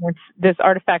around this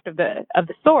artifact of the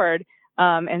sword,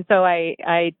 and so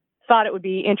I thought it would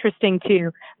be interesting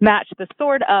to match the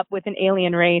sword up with an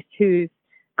alien race whose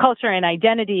culture and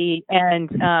identity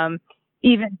and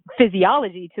even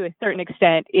physiology to a certain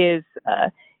extent is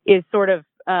sort of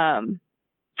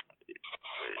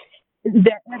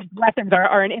their weapons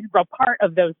are an integral part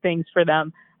of those things for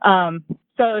them.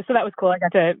 So that was cool. I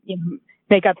got to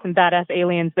make up some badass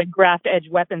aliens that graft edge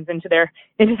weapons into their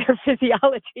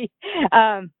physiology,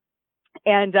 and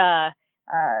that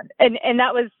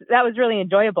was really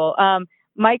enjoyable.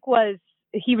 Mike was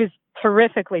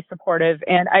terrifically supportive,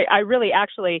 and I really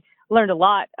actually learned a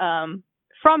lot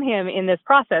from him in this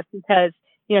process, because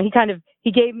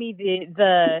he gave me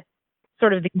the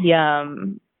sort of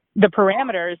the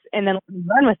parameters and then let me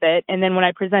run with it. And then when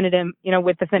I presented him,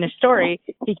 with the finished story,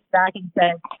 he came back and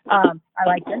said, I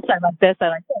like this, I like this, I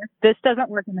like this. This doesn't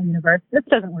work in the universe. This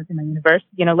doesn't work in the universe.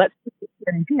 Let's put it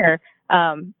here and here.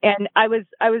 And I was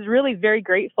really very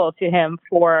grateful to him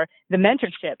for the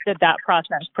mentorship that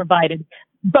process provided,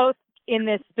 both in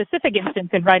this specific instance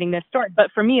in writing this story,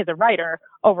 but for me as a writer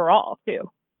overall too.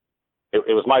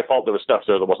 It was my fault there was stuff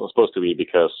there that wasn't supposed to be,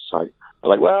 because I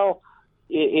was like,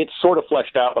 it's sort of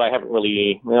fleshed out, but I haven't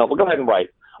really, we'll go ahead and write.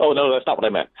 Oh, no, that's not what I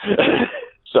meant.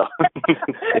 So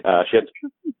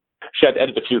she had to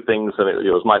edit a few things, and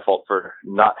it was my fault for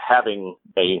not having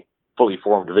a fully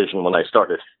formed vision when I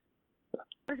started.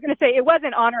 I was going to say, it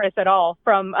wasn't onerous at all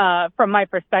from my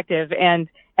perspective. And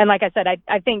like I said,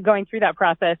 I think going through that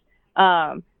process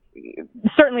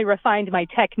certainly refined my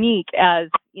technique as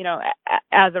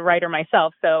a writer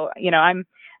myself. So,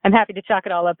 I'm happy to chalk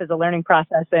it all up as a learning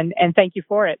process, and thank you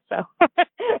for it. So.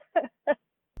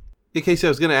 Yeah, Kacey, I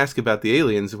was going to ask about the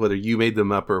aliens, whether you made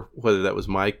them up or whether that was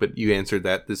Mike, but you answered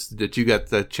that you got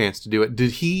the chance to do it.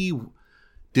 Did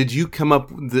you come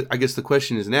up with I guess the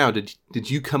question is now, did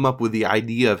you come up with the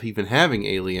idea of even having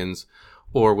aliens,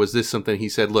 or was this something he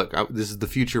said, look, this is the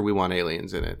future, we want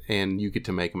aliens in it, and you get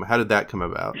to make them? How did that come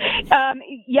about?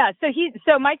 Yeah,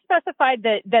 so Mike specified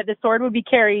that the sword would be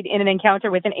carried in an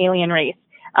encounter with an alien race.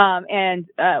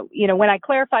 When I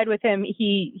clarified with him,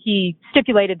 he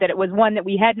stipulated that it was one that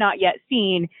we had not yet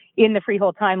seen in the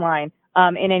Freehold timeline,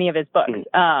 in any of his books.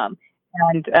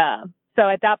 So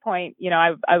at that point,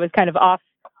 I was kind of off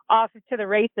to the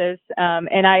races.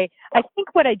 And I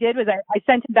think what I did was I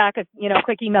sent him back a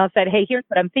quick email, said, hey, here's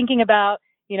what I'm thinking about.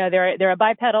 They're a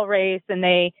bipedal race, and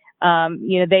they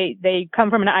come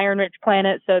from an iron-rich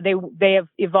planet, so they have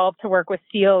evolved to work with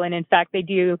steel. And in fact, they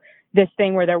do this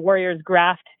thing where their warriors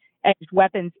graft edged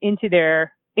weapons into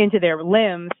their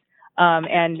limbs,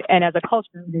 and as a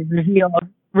culture, they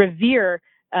revere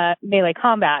melee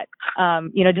combat.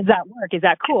 Does that work? Is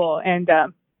that cool? And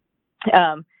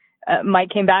Mike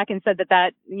came back and said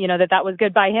that was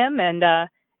good by him, and I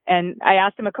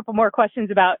asked him a couple more questions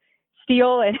about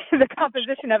steel and the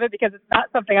composition of it, because it's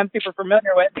not something I'm super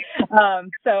familiar with.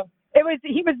 So it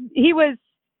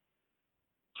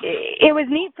was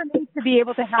neat for me to be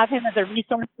able to have him as a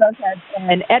resource, both as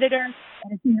an editor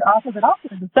and a senior author, but also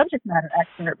as a subject matter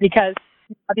expert, because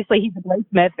obviously he's a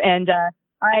bladesmith, and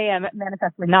I am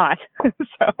manifestly not.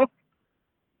 So.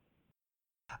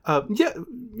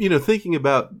 Thinking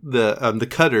about the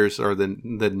cutters, or the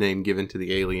name given to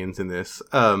the aliens in this,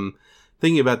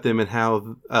 thinking about them and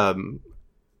how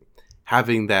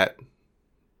having that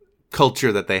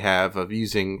culture that they have of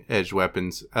using edged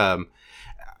weapons.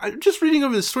 Just reading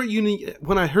over the story,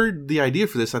 when I heard the idea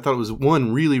for this, I thought it was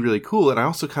one really, really cool, and I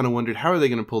also kind of wondered, how are they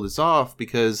going to pull this off?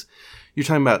 Because you're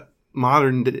talking about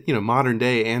modern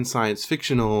day and science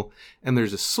fictional, and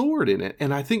there's a sword in it.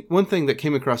 And I think one thing that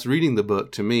came across reading the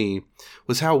book to me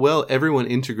was how well everyone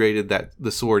integrated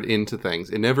the sword into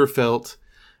things. It never felt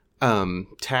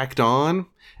tacked on,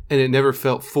 and it never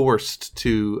felt forced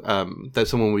to that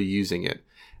someone would be using it.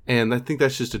 And I think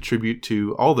that's just a tribute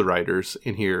to all the writers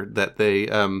in here, that they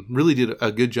really did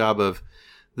a good job of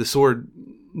the sword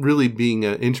really being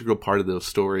an integral part of those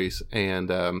stories, and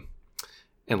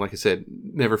like I said,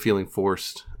 never feeling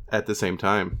forced at the same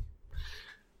time.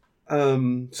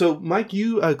 So Mike,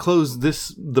 you closed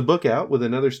the book out with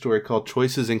another story called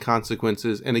Choices and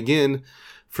Consequences. And again,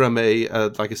 from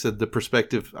like I said, the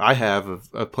perspective I have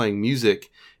of playing music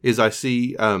is I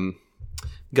see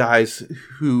guys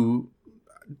who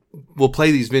will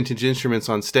play these vintage instruments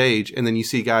on stage, and then you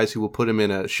see guys who will put them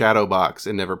in a shadow box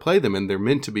and never play them, and they're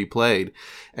meant to be played.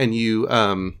 And you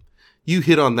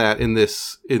hit on that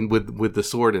with the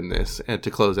sword in this, and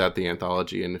to close out the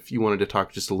anthology. And if you wanted to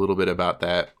talk just a little bit about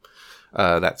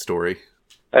that story.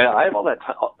 I have all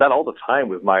that all the time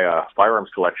with my firearms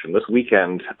collection. This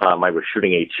weekend, I was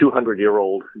shooting a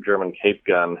 200-year-old German cape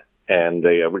gun and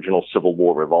a original Civil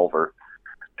War revolver.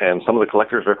 And some of the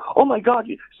collectors are, oh my God,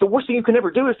 it's the worst thing you can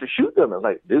ever do is to shoot them. I was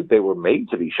like, dude, they were made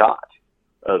to be shot.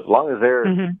 As long as they're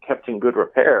kept in good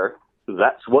repair,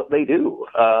 that's what they do.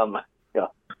 Yeah.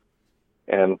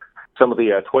 And some of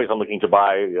the toys I'm looking to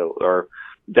buy are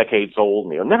decades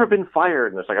old and never been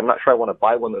fired. And it's like, I'm not sure I want to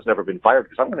buy one that's never been fired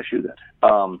because I'm going to shoot it.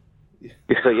 So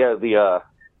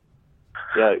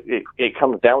it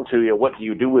comes down to what do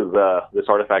you do with this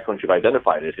artifact once you've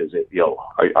identified it? Is it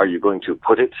are you going to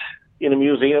put it in a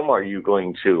museum? Are you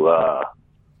going to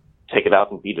take it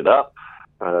out and beat it up?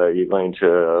 Are you going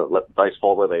to let the dice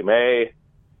fall where they may?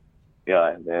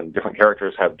 Yeah, and different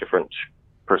characters have different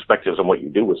perspectives on what you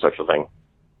do with such a thing.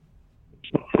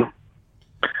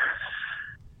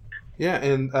 Yeah,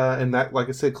 and that, like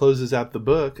I said, closes out the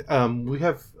book. We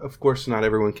have, of course, not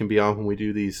everyone can be on when we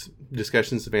do these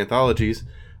discussions of anthologies.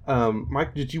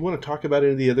 Mike, did you want to talk about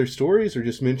any of the other stories or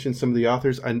just mention some of the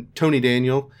authors? Tony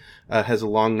Daniel has a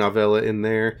long novella in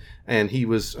there, and he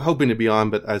was hoping to be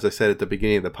on, but as I said at the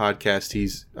beginning of the podcast,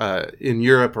 he's in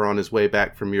Europe or on his way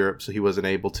back from Europe, so he wasn't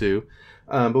able to.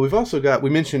 But we've also we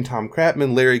mentioned Tom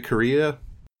Kratman, Larry Correia.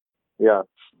 Yeah.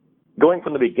 Going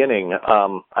from the beginning,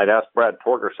 I'd asked Brad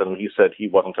Torgerson, and he said he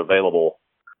wasn't available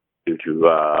due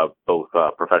to both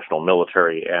professional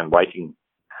military and writing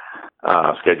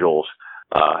schedules.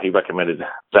 He recommended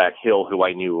Zach Hill, who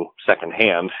I knew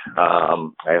secondhand.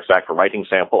 I asked Zach for writing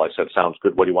sample. I said, sounds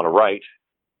good. What do you want to write?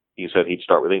 He said he'd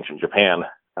start with ancient Japan.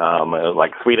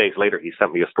 Like 3 days later, he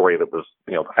sent me a story that was,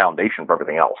 the foundation for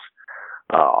everything else.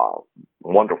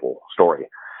 Wonderful story.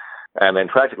 And then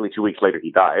tragically, 2 weeks later,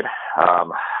 he died.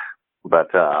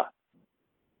 But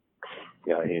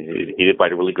he did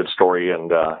write a really good story,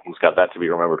 and he's got that to be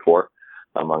remembered for,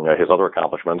 among his other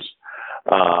accomplishments.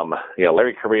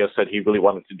 Larry Correia said he really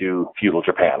wanted to do feudal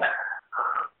Japan.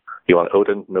 He wanted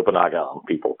Oda Nobunaga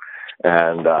people.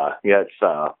 And there's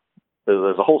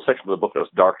a whole section of the book that's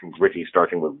dark and gritty,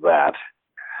 starting with that.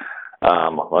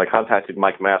 When I contacted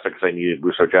Mike Massa because I needed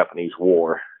Russo-Japanese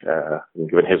War, and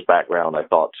given his background, I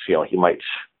thought he might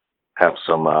have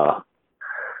some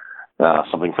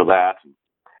something for that.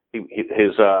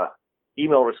 His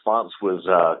email response was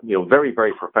very,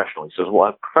 very professional. He says,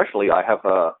 "Well, professionally, I have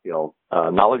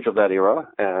knowledge of that era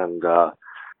and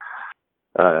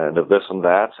of this and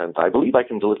that, and I believe I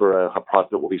can deliver a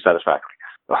product that will be satisfactory."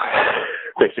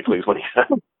 Basically, is what he said.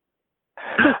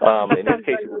 In his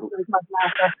case,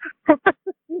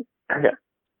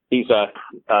 he's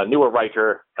a newer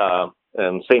writer,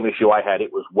 and same issue I had.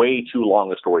 It was way too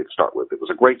long a story to start with. It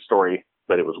was a great story,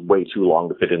 but it was way too long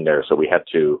to fit in there, so we had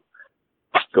to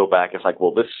go back. It's like,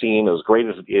 well, this scene, as great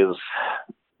as it is,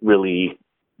 really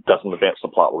doesn't advance the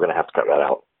plot. We're going to have to cut that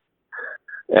out.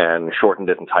 And shortened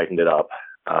it and tightened it up.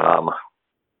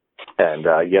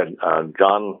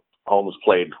 John Holmes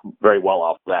played very well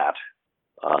off that.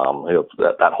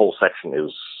 That whole section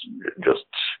is just,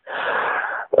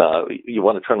 you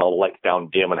want to turn all the lights down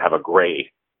dim and have a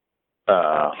gray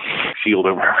shield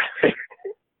over everything.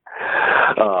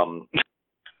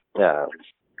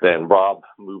 Then Rob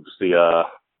moves the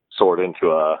sword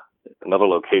into another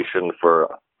location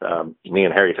for me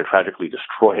and Harry to tragically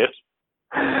destroy it.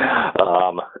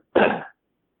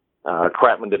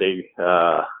 Kratman did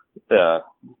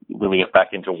moving it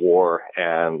back into war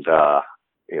and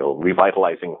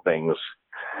revitalizing things.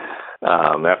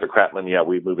 After Kratman,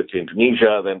 we move it to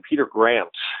Indonesia. Then Peter Grant,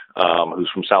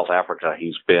 who's from South Africa.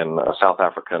 He's been a South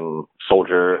African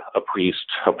soldier, a priest,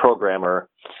 a programmer.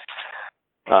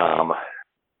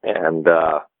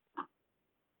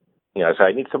 So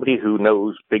I need somebody who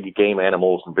knows big game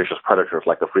animals and vicious predators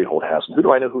like the Freehold has. And who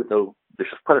do I know who know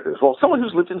vicious predators? Well, someone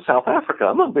who's lived in South Africa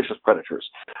among vicious predators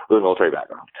with a military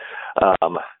background.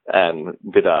 And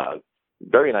did a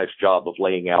very nice job of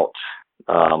laying out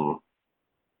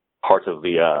part of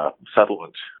the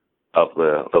settlement of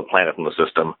the planet and the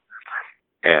system.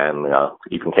 And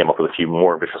even came up with a few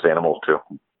more vicious animals to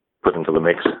put into the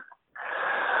mix.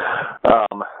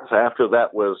 So after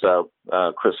that was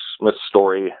Chris Smith's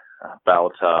story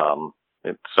about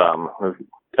it's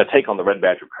a take on the Red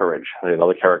Badge of Courage,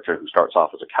 another character who starts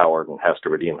off as a coward and has to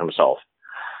redeem himself.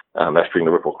 That's during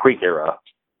the Ripple Creek era.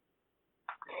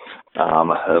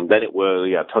 And then it was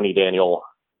Tony Daniel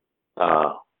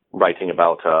writing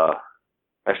about.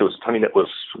 Actually, it was Tony. It was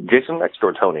Jason next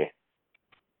or Tony?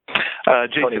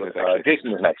 Jason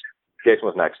was next. Jason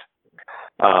was next.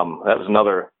 That was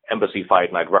another embassy fight,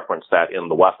 and I'd referenced that in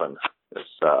The Weapon.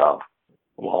 It's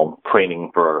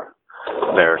training for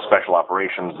their special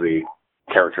operations. The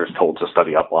character is told to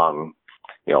study up on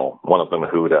one of them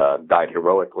who'd died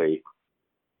heroically,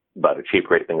 but achieved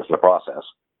great things in the process.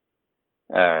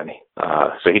 And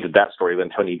so he did that story. Then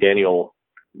Tony Daniel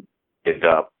did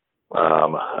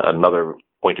another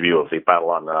point of view of the battle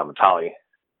on Matali,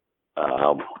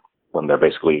 when they're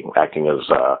basically acting as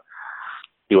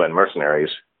UN mercenaries.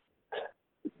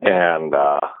 And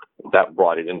that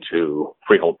brought it into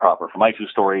Freehold proper for my two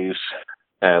stories,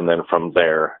 and then from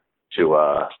there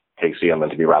to Kacey, and then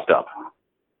to be wrapped up.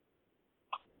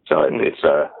 So it's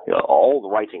all the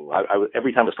writing.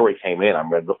 Every time a story came in,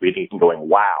 I'm reading it and going,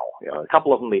 wow. A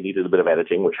couple of them, they needed a bit of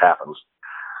editing, which happens.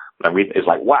 But I'm reading, it's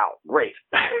like, wow, great.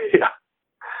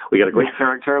 We got a great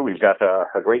character, we've got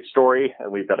a great story,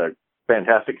 and we've got a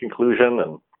fantastic conclusion.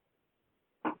 And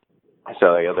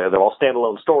so they're all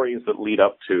standalone stories that lead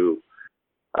up to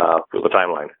the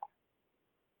timeline.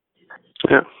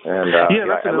 Yeah. And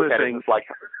that's another thing. It's like,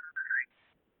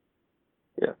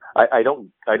 I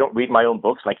don't read my own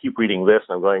books, and I keep reading this,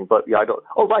 and I'm going, but I don't.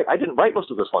 Oh, right, I didn't write most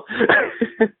of this one.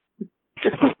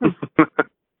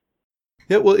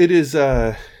 Yeah, well, it is.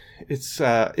 It's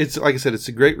like I said, it's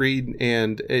a great read,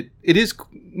 and it is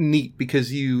neat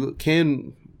because you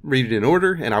can read it in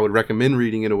order, and I would recommend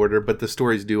reading in order. But the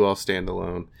stories do all stand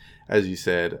alone, as you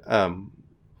said.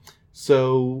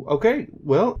 So, okay,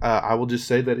 well, I will just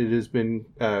say that it has been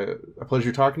a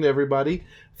pleasure talking to everybody.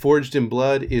 Forged in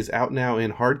Blood is out now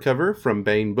in hardcover from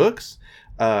Baen Books.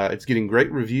 It's getting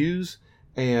great reviews,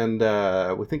 and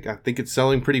I think it's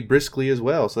selling pretty briskly as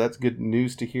well, so that's good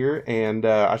news to hear. And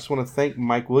I just want to thank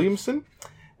Mike Williamson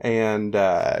and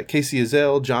Kacey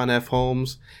Ezell, John F.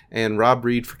 Holmes, and Rob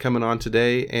Reed for coming on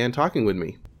today and talking with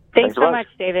me. Thanks so much,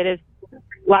 David. It's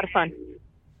a lot of fun.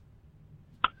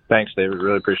 Thanks, David.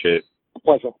 Really appreciate it.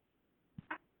 Pleasure.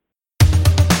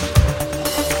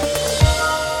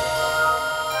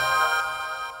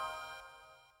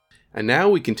 And now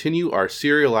we continue our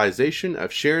serialization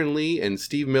of Sharon Lee and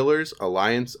Steve Miller's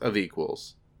Alliance of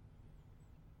Equals.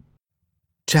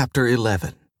 Chapter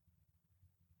 11.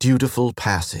 Dutiful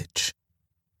Passage.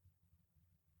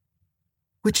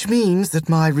 Which means that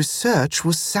my research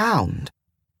was sound.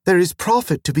 There is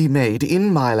profit to be made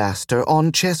in Mylaster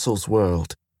on Chessel's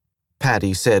world,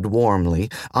 Patty said warmly,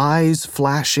 eyes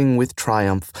flashing with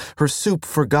triumph, her soup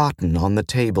forgotten on the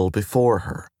table before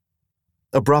her.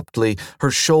 Abruptly,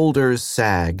 her shoulders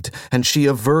sagged, and she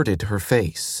averted her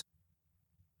face.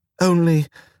 Only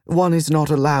one is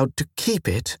not allowed to keep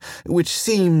it, which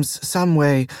seems, some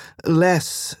way,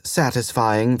 less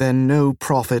satisfying than no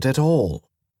profit at all.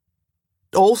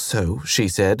 Also, she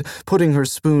said, putting her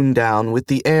spoon down with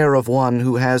the air of one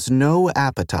who has no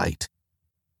appetite,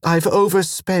 I've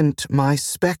overspent my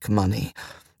spec money.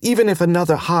 Even if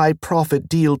another high-profit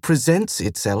deal presents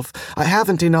itself, I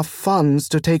haven't enough funds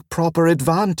to take proper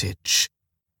advantage.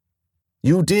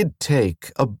 You did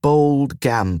take a bold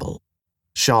gamble,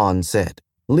 Sean said,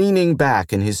 leaning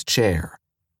back in his chair.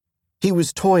 He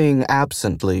was toying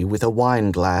absently with a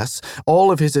wineglass,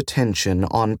 all of his attention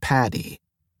on Paddy.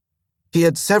 He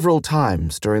had several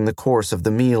times during the course of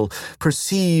the meal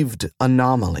perceived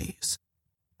anomalies.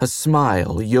 A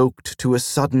smile yoked to a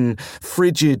sudden,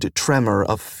 frigid tremor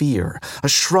of fear, a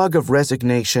shrug of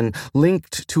resignation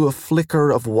linked to a flicker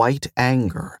of white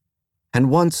anger, and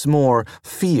once more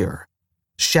fear,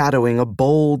 shadowing a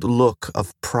bold look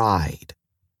of pride.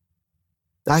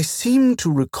 I seem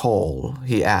to recall,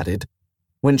 he added,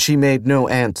 when she made no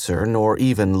answer nor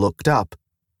even looked up,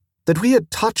 that we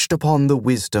had touched upon the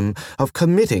wisdom of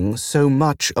committing so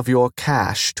much of your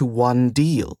cash to one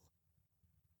deal.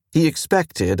 He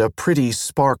expected a pretty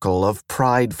sparkle of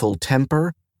prideful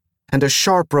temper and a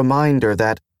sharp reminder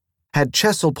that, had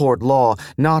Chesilport law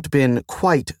not been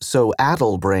quite so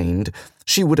addle-brained,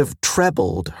 she would have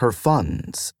trebled her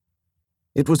funds.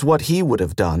 It was what he would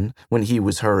have done when he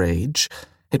was her age.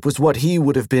 It was what he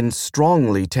would have been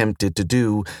strongly tempted to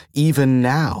do even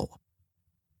now.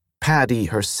 Paddy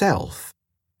herself.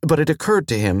 But it occurred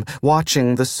to him,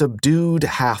 watching the subdued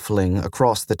halfling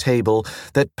across the table,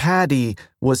 that Paddy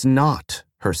was not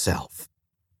herself.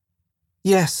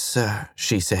 Yes, sir,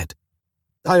 she said.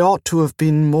 I ought to have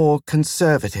been more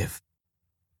conservative.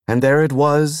 And there it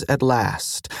was at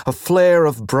last, a flare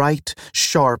of bright,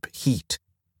 sharp heat.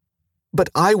 But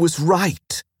I was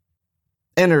right.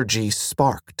 Energy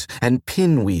sparked and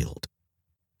pinwheeled.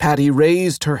 Patty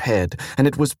raised her head, and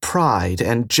it was pride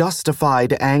and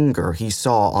justified anger he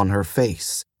saw on her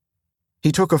face.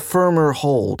 He took a firmer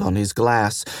hold on his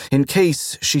glass in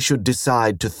case she should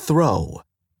decide to throw.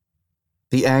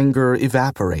 The anger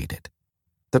evaporated.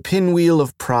 The pinwheel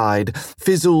of pride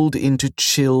fizzled into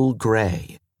chill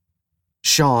gray.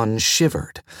 Sean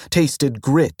shivered, tasted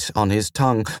grit on his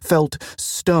tongue, felt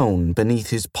stone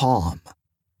beneath his palm.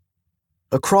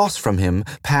 Across from him,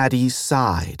 Paddy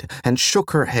sighed and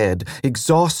shook her head,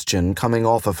 exhaustion coming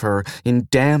off of her in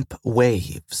damp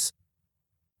waves.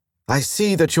 "I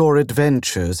see that your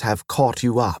adventures have caught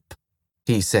you up,"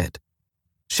 he said.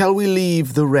 "Shall we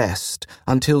leave the rest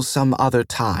until some other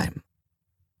time?"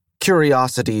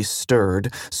 Curiosity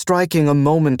stirred, striking a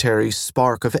momentary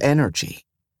spark of energy.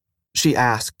 She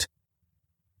asked,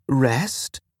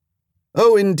 "Rest?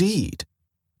 Oh, indeed.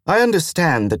 I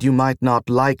understand that you might not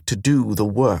like to do the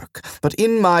work, but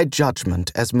in my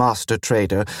judgment as master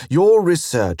trader, your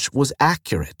research was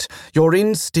accurate, your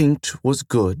instinct was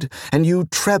good, and you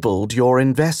trebled your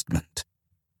investment.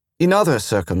 In other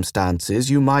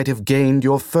circumstances, you might have gained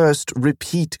your first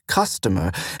repeat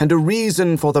customer and a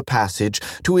reason for the passage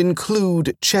to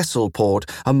include Chesilport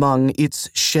among its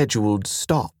scheduled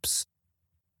stops.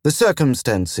 The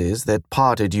circumstances that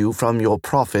parted you from your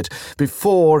profit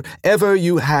before ever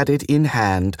you had it in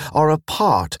hand are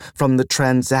apart from the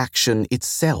transaction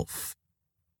itself."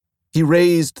 He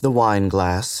raised the wine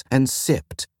glass and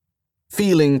sipped,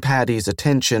 feeling Paddy's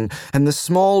attention and the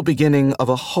small beginning of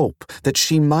a hope that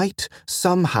she might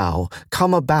somehow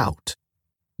come about,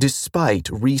 despite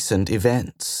recent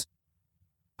events.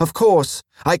 "Of course,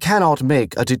 I cannot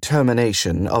make a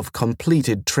determination of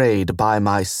completed trade by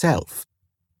myself.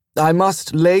 I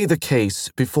must lay the case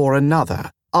before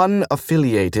another,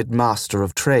 unaffiliated master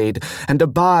of trade, and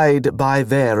abide by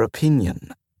their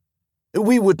opinion.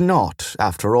 We would not,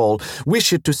 after all,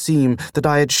 wish it to seem that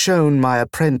I had shown my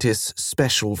apprentice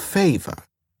special favor.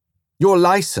 Your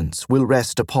license will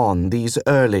rest upon these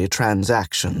early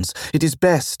transactions. It is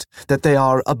best that they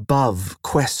are above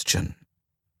question."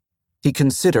 He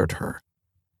considered her.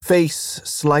 Face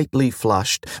slightly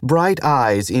flushed, bright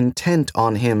eyes intent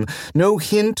on him, no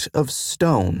hint of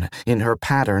stone in her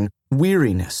pattern,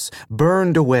 weariness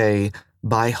burned away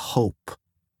by hope.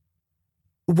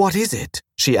 "What is it?"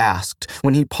 she asked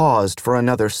when he paused for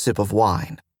another sip of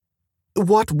wine.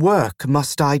 "What work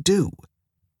must I do?"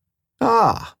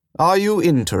 "Ah, are you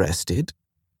interested?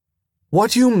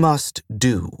 What you must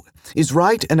do is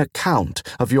write an account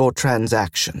of your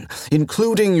transaction,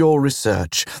 including your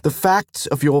research, the facts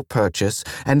of your purchase,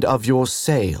 and of your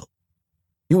sale.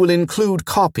 You will include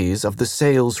copies of the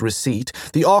sales receipt,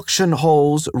 the auction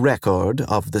hall's record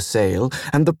of the sale,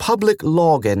 and the public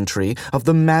log entry of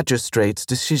the magistrate's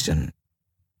decision.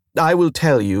 I will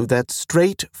tell you that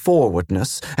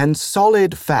straightforwardness and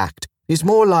solid fact is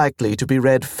more likely to be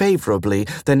read favorably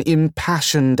than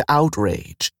impassioned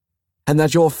outrage, and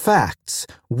that your facts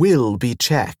will be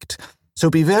checked, so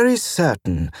be very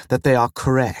certain that they are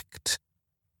correct."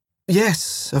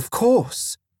 "Yes, of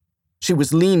course." She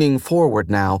was leaning forward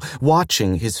now,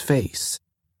 watching his face.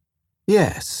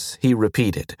 "Yes," he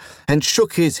repeated, and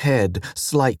shook his head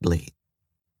slightly.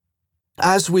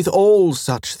 "As with all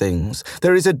such things,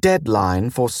 there is a deadline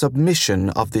for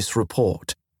submission of this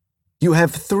report. You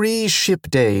have 3 ship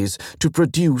days to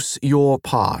produce your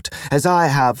part, as I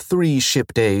have 3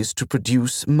 ship days to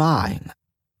produce mine.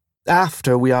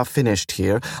 After we are finished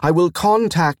here, I will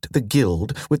contact the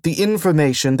guild with the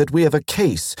information that we have a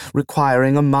case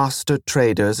requiring a master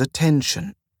trader's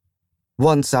attention.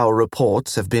 Once our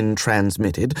reports have been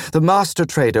transmitted, the master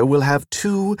trader will have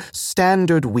 2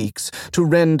 standard weeks to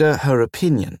render her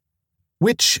opinion,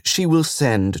 which she will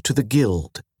send to the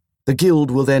guild. The guild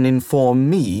will then inform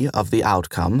me of the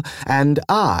outcome, and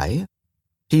I,"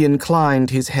 he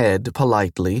inclined his head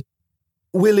politely,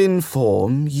 "will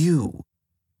inform you.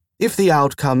 If the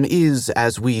outcome is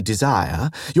as we desire,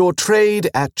 your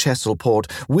trade at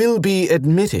Chesilport will be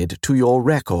admitted to your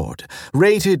record,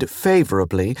 rated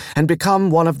favorably, and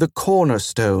become one of the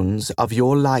cornerstones of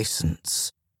your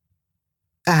license."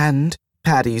 "And,"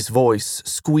 Paddy's voice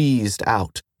squeezed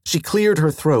out. She cleared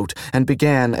her throat and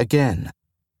began again.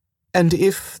 "And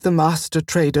if the master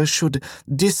trader should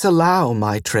disallow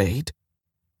my trade,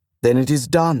 then it is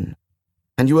done,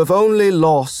 and you have only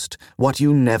lost what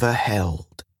you never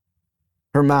held."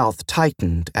 Her mouth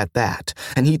tightened at that,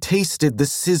 and he tasted the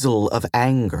sizzle of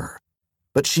anger.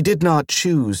 But she did not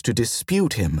choose to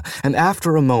dispute him, and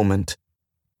after a moment,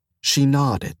 she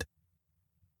nodded.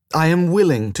 "I am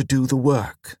willing to do the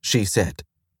work," she said.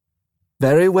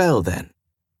 "Very well, then.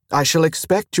 I shall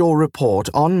expect your report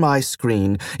on my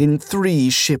screen in 3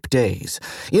 ship days.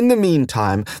 In the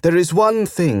meantime, there is one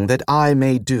thing that I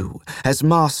may do, as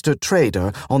master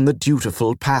trader on the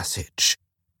dutiful passage."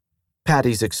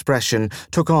 Paddy's expression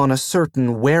took on a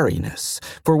certain wariness,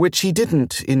 for which he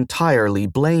didn't entirely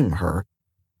blame her,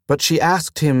 but she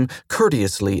asked him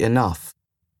courteously enough,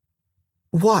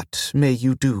 "What may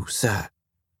you do, sir?"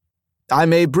 I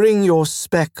may bring your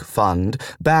spec fund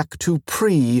back to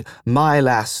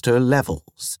pre-Mylaster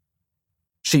levels.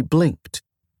 She blinked.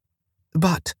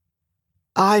 But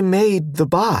I made the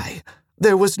buy.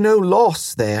 There was no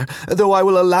loss there, though I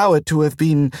will allow it to have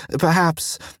been,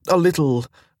 perhaps, a little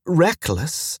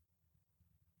reckless.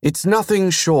 It's nothing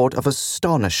short of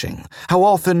astonishing how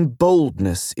often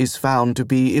boldness is found to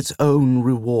be its own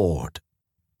reward.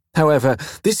 However,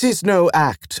 this is no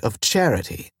act of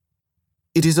charity.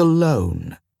 It is a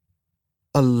loan.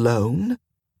 A loan?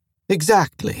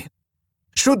 Exactly.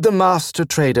 Should the master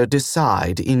trader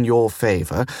decide in your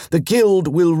favor, the guild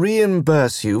will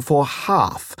reimburse you for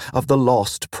half of the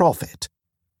lost profit.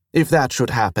 If that should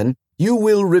happen, you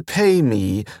will repay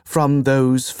me from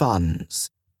those funds.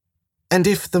 And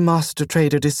if the master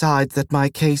trader decides that my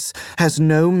case has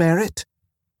no merit,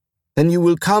 then you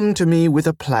will come to me with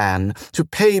a plan to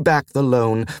pay back the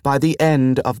loan by the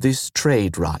end of this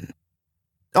trade run.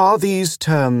 Are these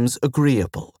terms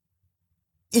agreeable?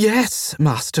 Yes,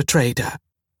 master trader.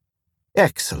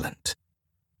 Excellent.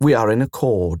 We are in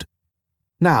accord.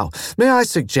 Now, may I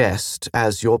suggest,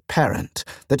 as your parent,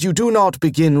 that you do not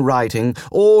begin writing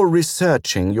or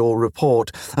researching your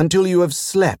report until you have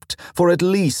slept for at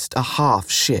least a half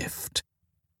shift.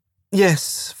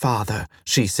 Yes, father,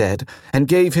 she said, and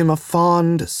gave him a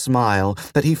fond smile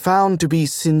that he found to be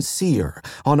sincere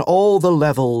on all the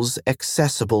levels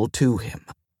accessible to him.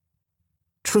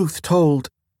 Truth told,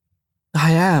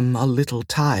 I am a little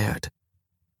tired.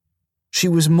 She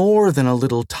was more than a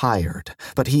little tired,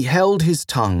 but he held his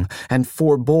tongue and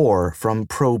forbore from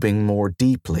probing more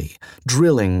deeply,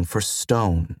 drilling for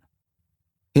stone.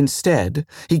 Instead,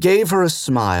 he gave her a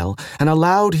smile and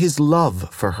allowed his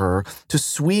love for her to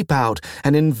sweep out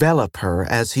and envelop her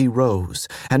as he rose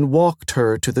and walked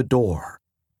her to the door.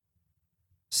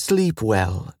 Sleep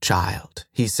well, child,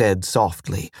 he said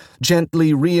softly,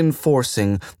 gently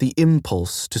reinforcing the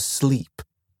impulse to sleep.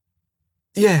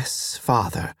 Yes,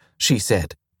 father, she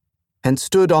said, and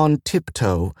stood on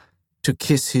tiptoe to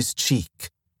kiss his cheek.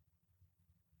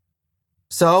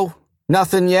 So,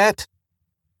 nothing yet?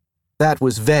 That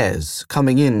was Vez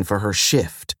coming in for her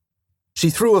shift. She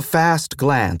threw a fast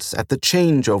glance at the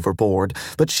changeover board,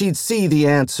 but she'd see the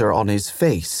answer on his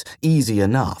face easy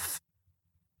enough.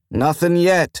 Nothing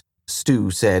yet,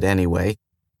 Stu said anyway.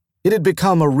 It had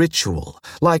become a ritual,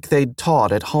 like they'd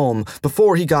taught at home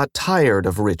before he got tired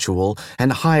of ritual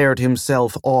and hired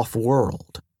himself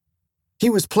off-world. He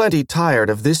was plenty tired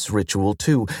of this ritual,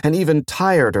 too, and even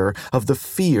tireder of the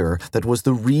fear that was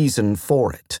the reason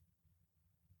for it.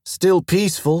 Still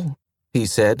peaceful, he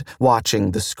said,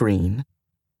 watching the screen.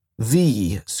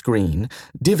 The screen,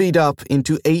 divvied up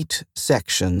into 8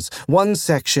 sections, 1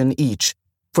 section each,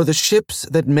 for the ships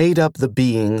that made up the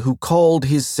being who called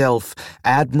himself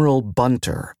Admiral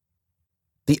Bunter.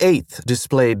 The 8th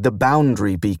displayed the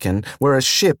boundary beacon where a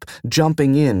ship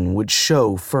jumping in would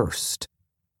show first.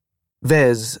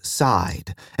 Vez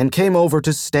sighed and came over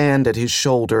to stand at his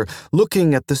shoulder,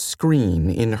 looking at the screen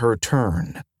in her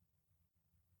turn.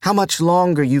 How much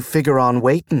longer you figure on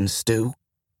waitin', Stu?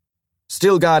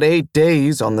 Still got 8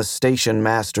 days on the station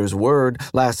master's word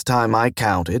last time I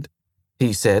counted,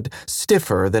 he said,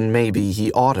 stiffer than maybe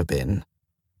he oughta been.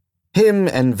 Him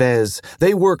and Vez,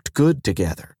 they worked good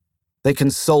together. They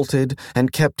consulted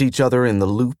and kept each other in the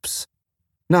loops.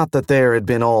 Not that there had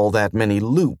been all that many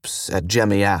loops at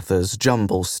Jemiatha's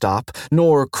jumble stop,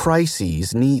 nor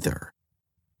crises neither.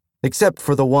 Except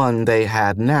for the one they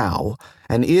had now,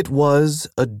 and it was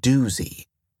a doozy.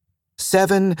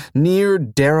 7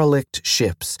 near-derelict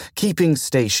ships, keeping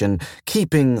station,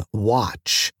 keeping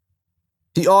watch.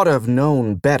 He ought to have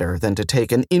known better than to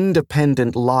take an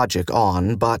independent logic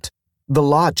on, but the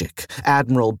logic,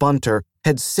 Admiral Bunter,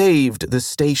 had saved the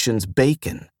station's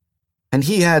bacon. And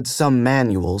he had some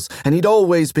manuals, and he'd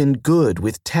always been good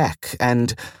with tech,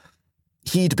 and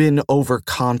he'd been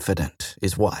overconfident,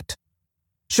 is what.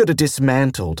 Should have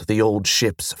dismantled the old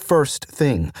ship's first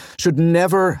thing, should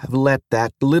never have let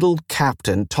that little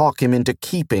captain talk him into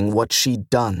keeping what she'd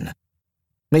done.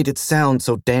 Made it sound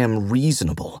so damn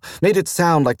reasonable, made it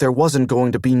sound like there wasn't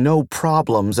going to be no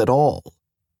problems at all.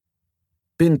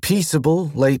 Been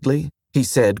peaceable lately, he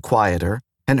said quieter,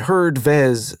 and heard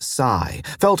Vez sigh,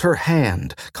 felt her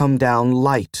hand come down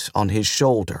light on his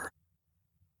shoulder.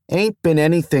 Ain't been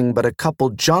anything but a couple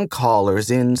junk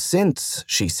haulers in since,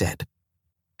 she said.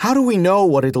 How do we know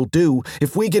what it'll do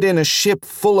if we get in a ship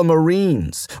full of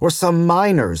Marines or some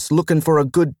miners looking for a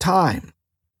good time?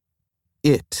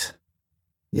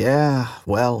 Yeah,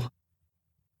 well.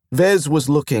 Vez was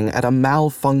looking at a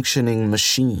malfunctioning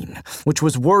machine, which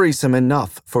was worrisome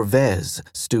enough for Vez,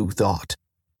 Stu thought.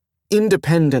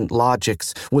 Independent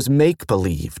logics was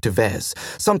make-believe to Vez,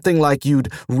 something like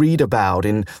you'd read about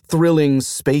in thrilling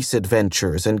space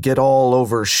adventures and get all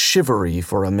over shivery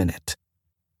for a minute.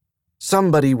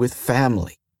 Somebody with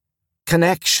family.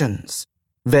 Connections,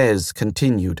 Vez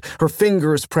continued, her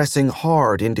fingers pressing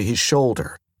hard into his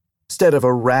shoulder, instead of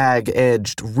a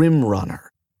rag-edged rim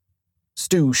runner.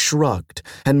 Stu shrugged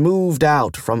and moved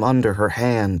out from under her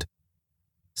hand.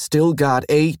 Still got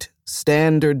 8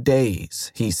 standard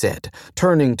days, he said,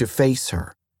 turning to face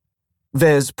her.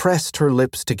 Vez pressed her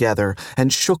lips together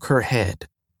and shook her head.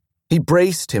 He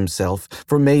braced himself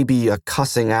for maybe a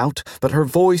cussing out, but her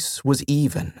voice was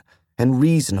even and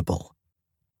reasonable.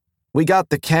 We got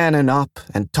the cannon up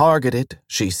and targeted,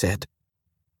 she said.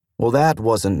 Well, that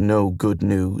wasn't no good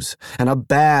news, and a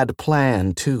bad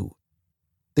plan, too.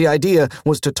 The idea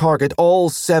was to target all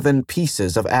 7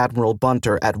 pieces of Admiral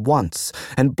Bunter at once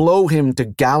and blow him to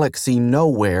galaxy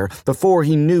nowhere before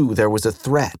he knew there was a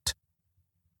threat.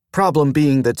 Problem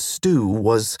being that Stu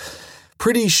was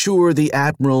pretty sure the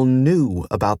Admiral knew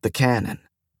about the cannon.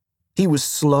 He was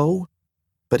slow,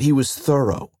 but he was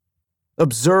thorough.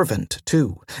 Observant,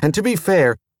 too, and to be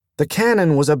fair, the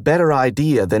cannon was a better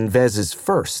idea than Vez's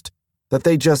first, that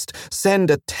they just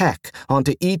send a tech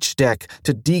onto each deck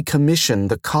to decommission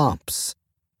the comps.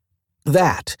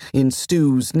 That, in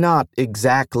Stu's not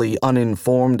exactly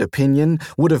uninformed opinion,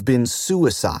 would have been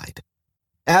suicide.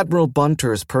 Admiral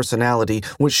Bunter's personality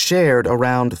was shared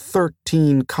around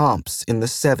 13 comps in the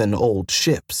 7 old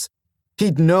ships.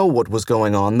 He'd know what was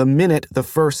going on the minute the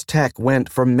first tech went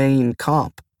for main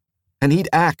comp. And he'd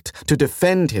act to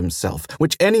defend himself,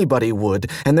 which anybody would,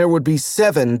 and there would be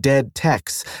 7 dead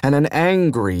techs and an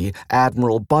angry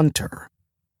Admiral Bunter.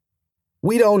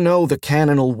 We don't know the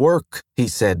cannon'll work, he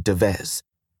said to Vez.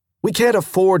 We can't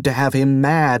afford to have him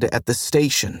mad at the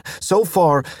station. So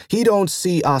far, he don't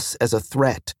see us as a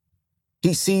threat.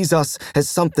 He sees us as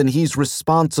something he's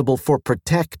responsible for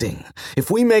protecting. If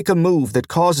we make a move that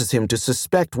causes him to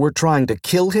suspect we're trying to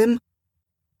kill him,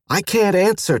 I can't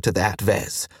answer to that,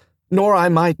 Vez. Nor I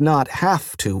might not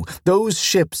have to. Those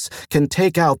ships can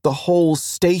take out the whole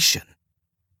station.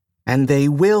 And they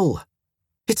will.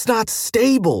 It's not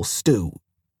stable, Stu.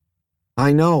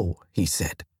 I know, he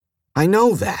said. I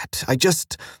know that.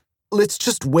 Let's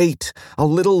just wait a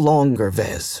little longer,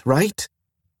 Vez, right?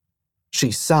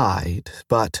 She sighed,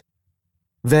 but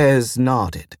Vez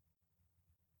nodded.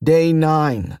 Day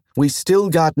 9. We still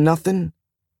got nothing?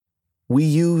 We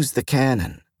use the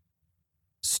cannon.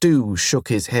 Stu shook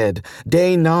his head.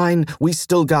 Day 9, we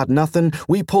still got nothing.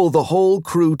 We pull the whole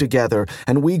crew together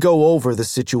and we go over the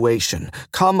situation.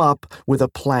 Come up with a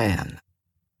plan.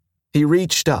 He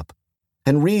reached up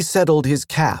and resettled his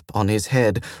cap on his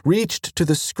head, reached to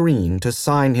the screen to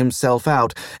sign himself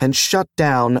out and shut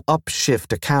down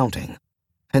upshift accounting,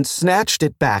 and snatched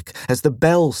it back as the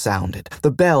bell sounded,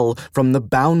 the bell from the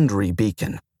boundary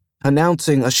beacon,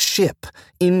 announcing a ship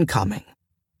incoming.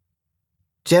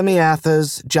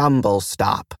 Jemiatha's Jumble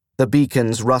Stop, the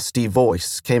beacon's rusty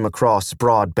voice came across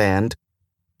broadband.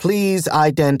 Please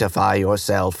identify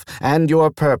yourself and your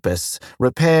purpose.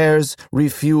 Repairs,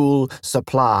 refuel,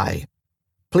 supply.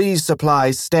 Please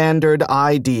supply standard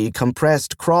ID,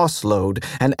 compressed crossload,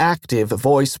 and active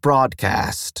voice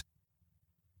broadcast.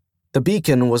 The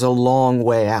beacon was a long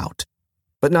way out,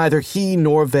 but neither he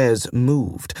nor Vez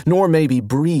moved, nor maybe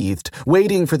breathed,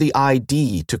 waiting for the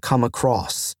ID to come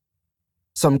across.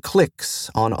 Some clicks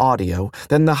on audio,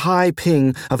 then the high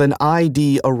ping of an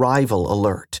ID arrival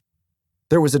alert.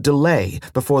 There was a delay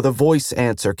before the voice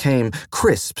answer came,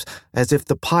 crisp, as if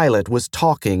the pilot was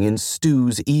talking in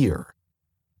Stu's ear.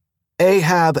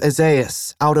 Ahab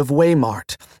Azaeus, out of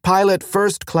Waymart. Pilot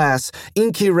first class,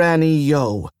 Inkirani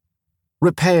Yo.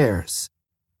 Repairs.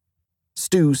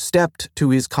 Stu stepped to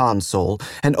his console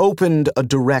and opened a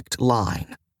direct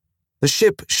line. The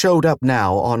ship showed up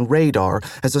now on radar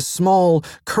as a small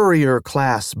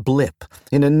courier-class blip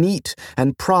in a neat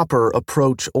and proper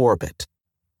approach orbit.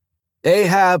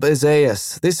 Ahab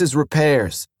Azaeus, this is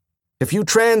repairs. If you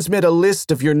transmit a list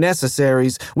of your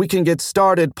necessaries, we can get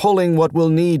started pulling what we'll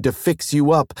need to fix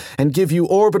you up and give you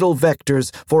orbital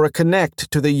vectors for a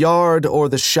connect to the yard or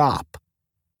the shop.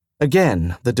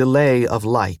 Again, the delay of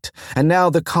light, and now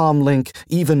the comm link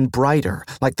even brighter,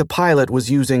 like the pilot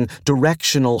was using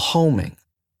directional homing.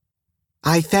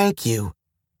 I thank you,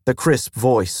 the crisp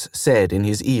voice said in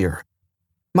his ear.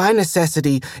 My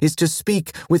necessity is to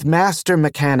speak with Master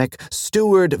Mechanic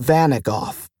Stuart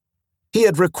Vanagoff. He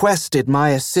had requested my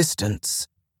assistance.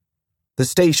 The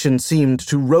station seemed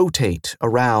to rotate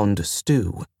around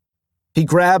Stu. He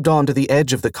grabbed onto the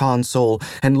edge of the console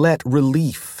and let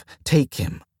relief take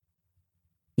him.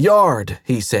 "Yard,"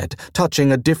 he said,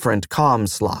 touching a different comm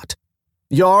slot.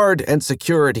 "Yard and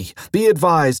security. Be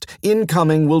advised,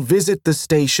 incoming will visit the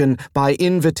station by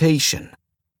invitation."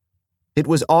 It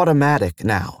was automatic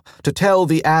now, to tell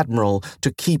the Admiral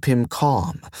to keep him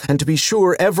calm, and to be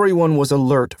sure everyone was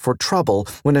alert for trouble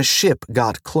when a ship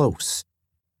got close.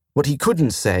 What he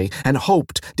couldn't say, and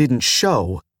hoped didn't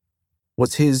show,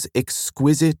 was his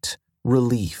exquisite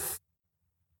relief.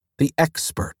 The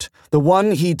expert, the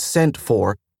one he'd sent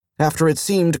for, after it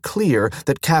seemed clear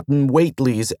that Captain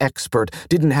Whately's expert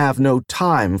didn't have no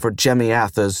time for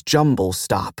Jemiatha's jumble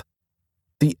stop.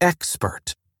 The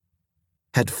expert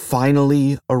had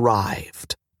finally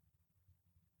arrived.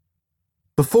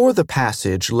 Before the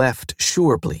passage left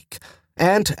Surebleak,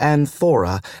 Aunt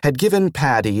Anthora had given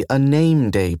Paddy a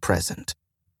name day present.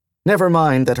 Never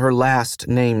mind that her last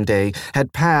name day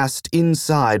had passed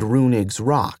inside Runig's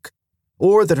Rock,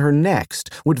 or that her next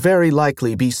would very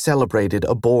likely be celebrated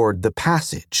aboard the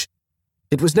passage.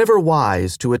 It was never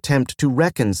wise to attempt to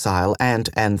reconcile Aunt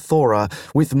Anthora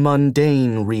with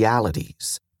mundane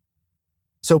realities.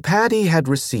 So Paddy had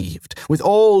received, with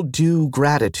all due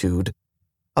gratitude,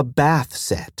 a bath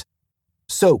set.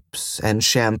 Soaps and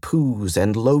shampoos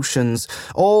and lotions,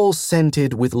 all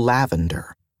scented with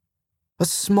lavender. A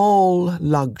small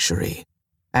luxury,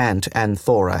 Aunt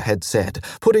Anthora had said,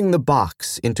 putting the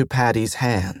box into Paddy's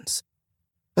hands.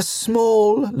 A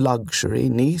small luxury,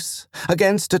 niece,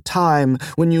 against a time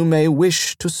when you may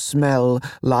wish to smell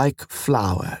like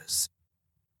flowers.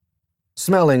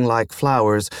 Smelling like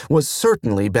flowers was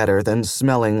certainly better than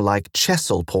smelling like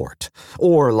Chesilport,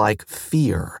 or like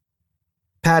fear.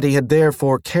 Paddy had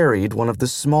therefore carried one of the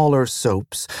smaller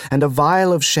soaps and a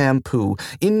vial of shampoo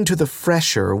into the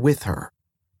fresher with her.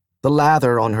 The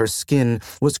lather on her skin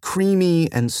was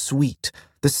creamy and sweet,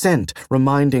 the scent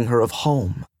reminding her of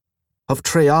home, of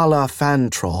Treala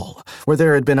Fantrol, where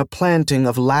there had been a planting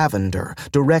of lavender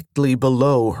directly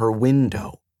below her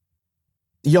window.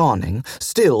 Yawning,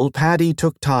 still Paddy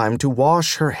took time to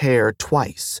wash her hair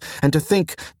twice and to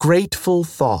think grateful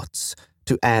thoughts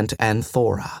to Aunt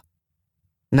Anthora.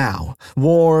 Now,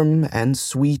 warm and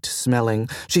sweet-smelling,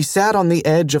 she sat on the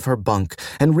edge of her bunk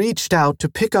and reached out to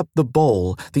pick up the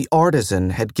bowl the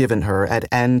artisan had given her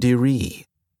at Andiri.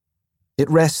 It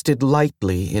rested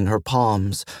lightly in her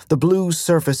palms, the blue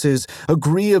surfaces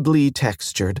agreeably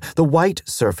textured, the white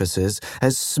surfaces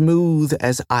as smooth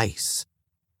as ice.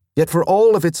 Yet for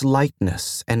all of its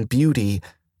lightness and beauty,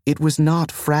 it was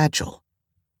not fragile.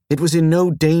 It was in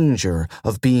no danger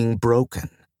of being broken.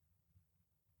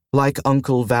 Like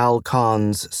Uncle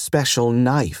Valcon's special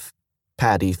knife,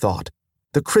 Paddy thought,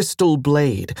 the crystal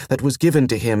blade that was given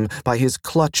to him by his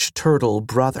clutch turtle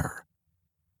brother.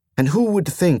 And who would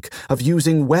think of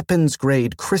using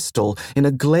weapons-grade crystal in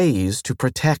a glaze to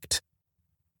protect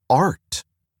art?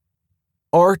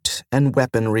 Art and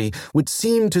weaponry would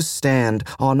seem to stand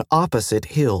on opposite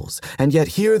hills, and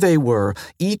yet here they were,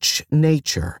 each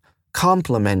nature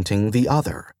complementing the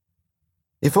other.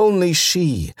 If only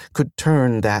she could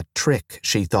turn that trick,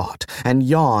 she thought, and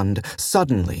yawned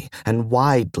suddenly and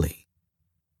widely.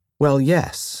 Well,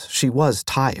 yes, she was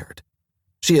tired.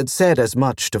 She had said as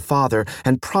much to Father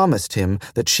and promised him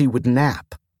that she would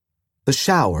nap. The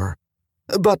shower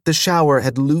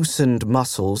had loosened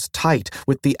muscles tight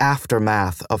with the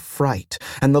aftermath of fright,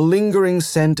 and the lingering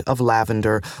scent of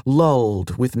lavender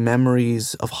lulled with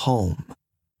memories of home.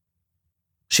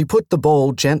 She put the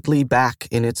bowl gently back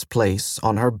in its place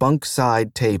on her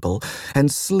bunkside table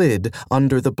and slid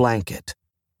under the blanket.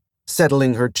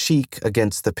 Settling her cheek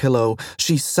against the pillow,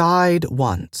 she sighed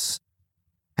once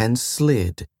and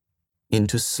slid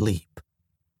into sleep.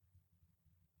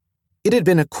 It had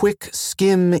been a quick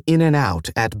skim in and out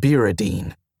at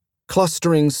Biradine,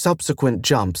 clustering subsequent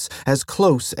jumps as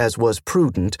close as was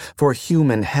prudent for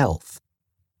human health.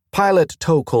 Pilot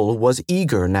Tokul was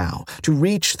eager now to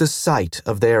reach the site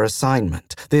of their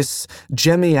assignment, this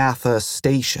Jemiatha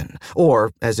Station,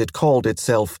 or, as it called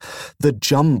itself, the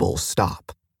Jumble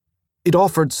Stop. It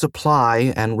offered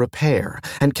supply and repair,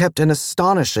 and kept an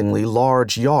astonishingly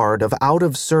large yard of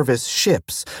out-of-service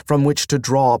ships from which to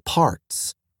draw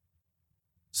parts.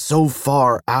 So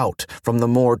far out from the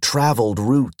more traveled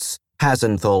routes,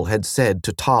 Hasenthal had said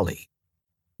to Tali.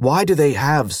 Why do they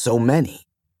have so many?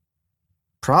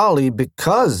 Probably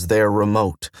because they're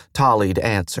remote, Tali'd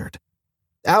answered.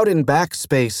 Out in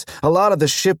backspace, a lot of the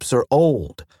ships are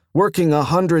old. Working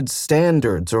 100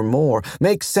 standards or more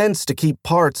makes sense to keep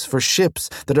parts for ships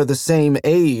that are the same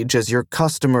age as your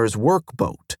customer's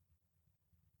workboat.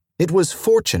 It was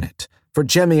fortunate for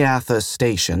Jemiatha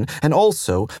Station, and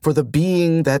also for the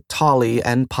being that Tali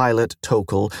and Pilot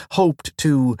Tokul hoped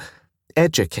to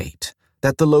educate,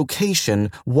 that the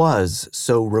location was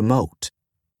so remote.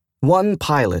 One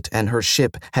pilot and her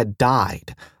ship had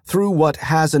died through what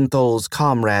Hasenthal's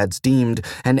comrades deemed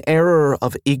an error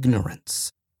of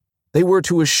ignorance. They were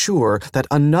to assure that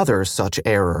another such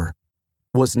error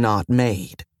was not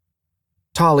made.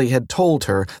 Tolly had told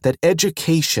her that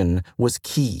education was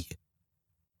key.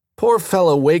 Poor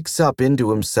fellow wakes up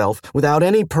into himself without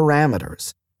any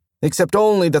parameters, except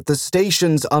only that the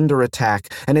station's under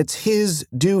attack and it's his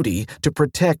duty to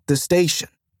protect the station.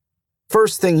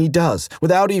 First thing he does,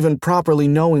 without even properly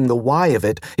knowing the why of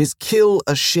it, is kill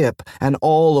a ship and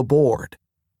all aboard.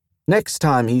 Next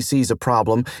time he sees a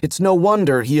problem, it's no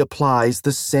wonder he applies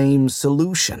the same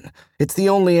solution. It's the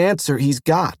only answer he's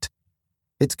got.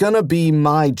 It's gonna be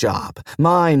my job,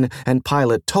 mine and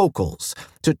Pilot Tokel's,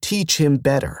 to teach him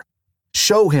better.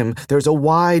 Show him there's a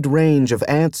wide range of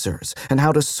answers and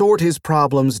how to sort his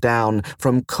problems down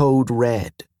from code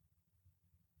red.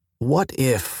 What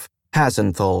if,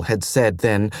 Hasenthal had said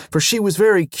then, for she was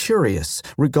very curious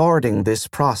regarding this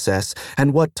process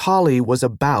and what Tolly was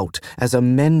about as a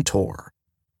mentor.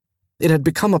 It had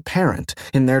become apparent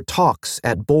in their talks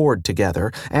at board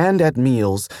together and at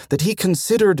meals that he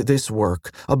considered this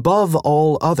work, above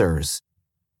all others,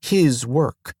 his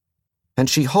work, and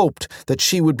she hoped that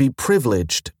she would be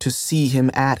privileged to see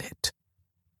him at it.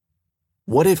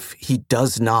 What if he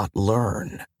does not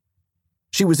learn?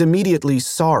 She was immediately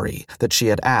sorry that she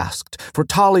had asked, for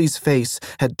Tolly's face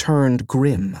had turned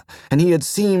grim, and he had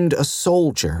seemed a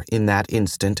soldier in that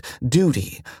instant,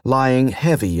 duty lying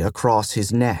heavy across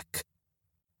his neck.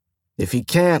 If he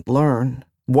can't learn,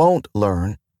 won't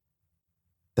learn,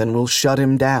 then we'll shut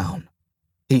him down,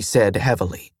 he said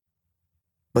heavily.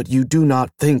 But you do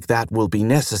not think that will be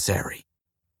necessary?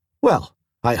 Well,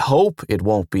 I hope it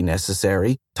won't be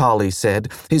necessary, Tolly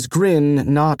said, his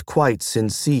grin not quite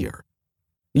sincere.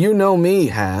 You know me,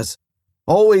 Has.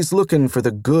 Always looking for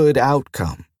the good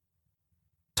outcome.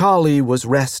 Tolly was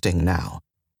resting now,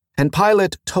 and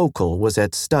Pilot Tokel was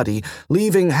at study,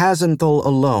 leaving Hasenthal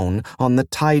alone on the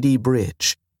tidy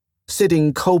bridge,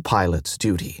 sitting co-pilot's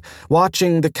duty,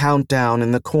 watching the countdown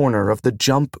in the corner of the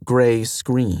jump gray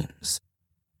screens.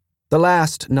 The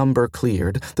last number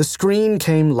cleared, the screen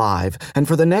came live, and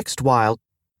for the next while,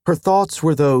 her thoughts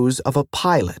were those of a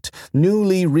pilot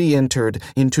newly re-entered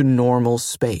into normal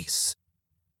space.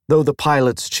 Though the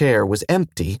pilot's chair was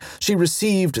empty, she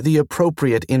received the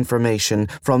appropriate information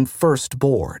from first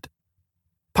board.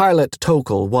 Pilot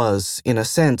Tokel was, in a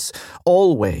sense,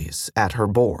 always at her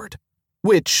board,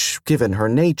 which, given her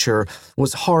nature,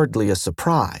 was hardly a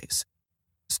surprise.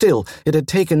 Still, it had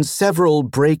taken several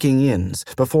breaking-ins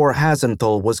before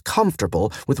Hasenthal was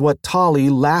comfortable with what Tolly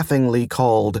laughingly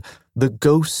called the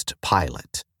ghost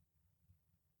pilot.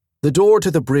 The door to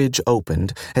the bridge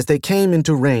opened as they came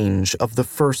into range of the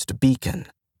first beacon,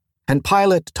 and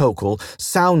Pilot Tokel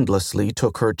soundlessly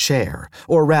took her chair,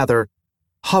 or rather,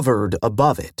 hovered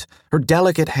above it, her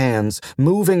delicate hands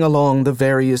moving along the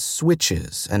various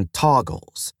switches and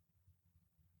toggles.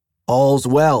 "All's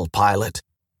well, pilot,"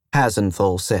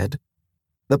 Hasenthal said.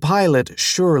 The pilot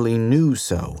surely knew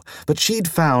so, but she'd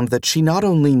found that she not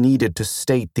only needed to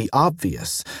state the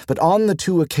obvious, but on the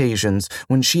two occasions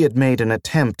when she had made an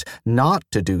attempt not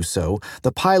to do so,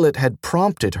 the pilot had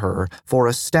prompted her for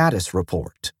a status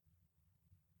report.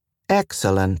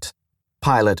 "Excellent,"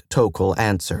 Pilot Tokel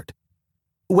answered.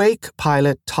 "Wake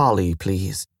Pilot Tolly,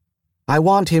 please. I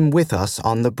want him with us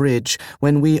on the bridge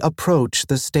when we approach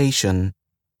the station."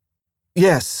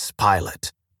 "Yes,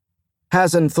 pilot."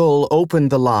 Hasenthal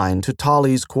opened the line to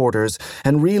Tolly's quarters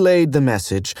and relayed the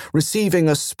message, receiving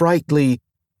a sprightly,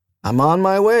 "I'm on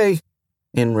my way,"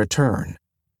 in return.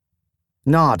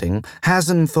 Nodding,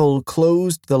 Hasenthal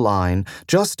closed the line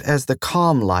just as the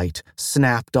comm light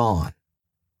snapped on.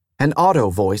 An auto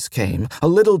voice came, a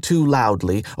little too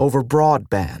loudly, over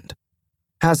broadband.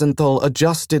 Hasenthal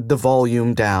adjusted the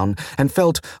volume down and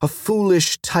felt a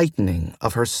foolish tightening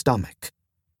of her stomach.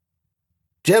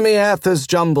 "Jemiathas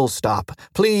Jumble Stop,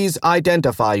 please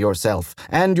identify yourself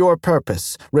and your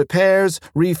purpose. Repairs,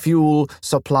 refuel,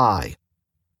 supply.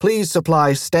 Please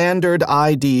supply standard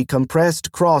ID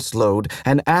compressed crossload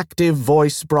and active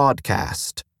voice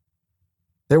broadcast."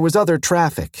 There was other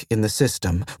traffic in the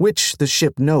system, which the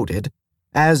ship noted,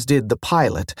 as did the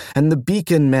pilot, and the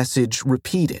beacon message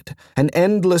repeated, an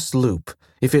endless loop,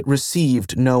 if it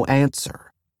received no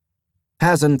answer.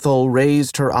 Hasenthal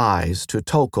raised her eyes to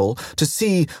Tokel to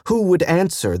see who would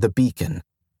answer the beacon,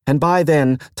 and by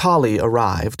then Tolly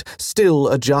arrived, still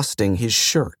adjusting his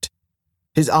shirt.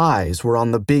 His eyes were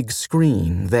on the big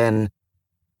screen, then,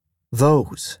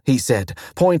 Those, he said,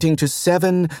 pointing to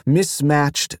 7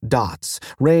 mismatched dots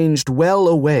ranged well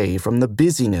away from the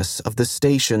busyness of the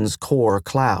station's core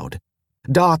cloud.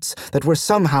 Dots that were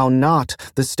somehow not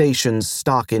the station's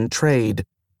stock in trade,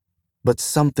 but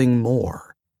something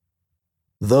more.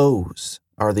 Those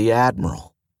are the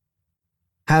Admiral.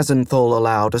 Hasenthal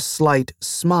allowed a slight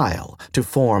smile to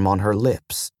form on her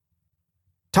lips.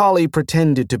 Tolly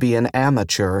pretended to be an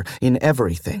amateur in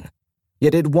everything,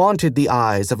 yet it wanted the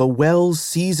eyes of a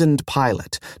well-seasoned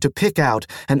pilot to pick out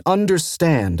and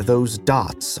understand those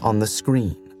dots on the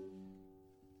screen.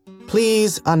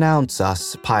 "Please announce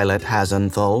us, Pilot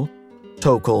Hasenthal,"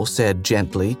 Tokol said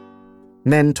gently.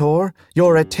 "Mentor,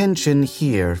 your attention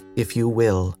here, if you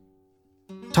will."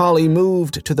 Tolly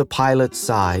moved to the pilot's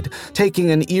side,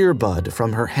 taking an earbud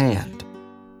from her hand.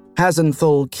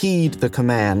 Hasenthal keyed the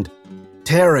command,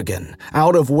 "Terrigan,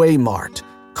 out of Waymart.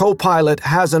 Co-pilot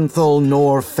Hasenthal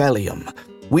Norfelium.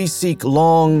 We seek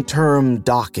long-term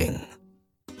docking."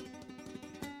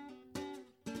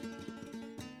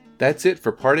 That's it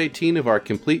for Part 18 of our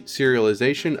complete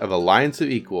serialization of Alliance of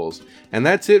Equals, and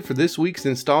that's it for this week's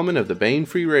installment of the Bane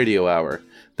Free Radio Hour.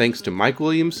 Thanks to Mike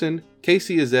Williamson,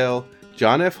 Kacey Ezell,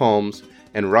 John F. Holmes,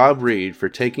 and Rob Reed for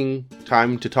taking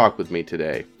time to talk with me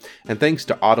today. And thanks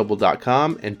to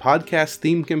Audible.com and podcast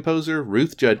theme composer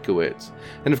Ruth Judkowitz.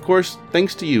 And of course,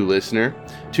 thanks to you, listener.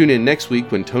 Tune in next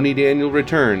week when Tony Daniel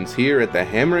returns here at the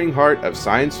hammering heart of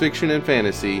science fiction and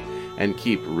fantasy, and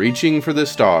keep reaching for the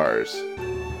stars.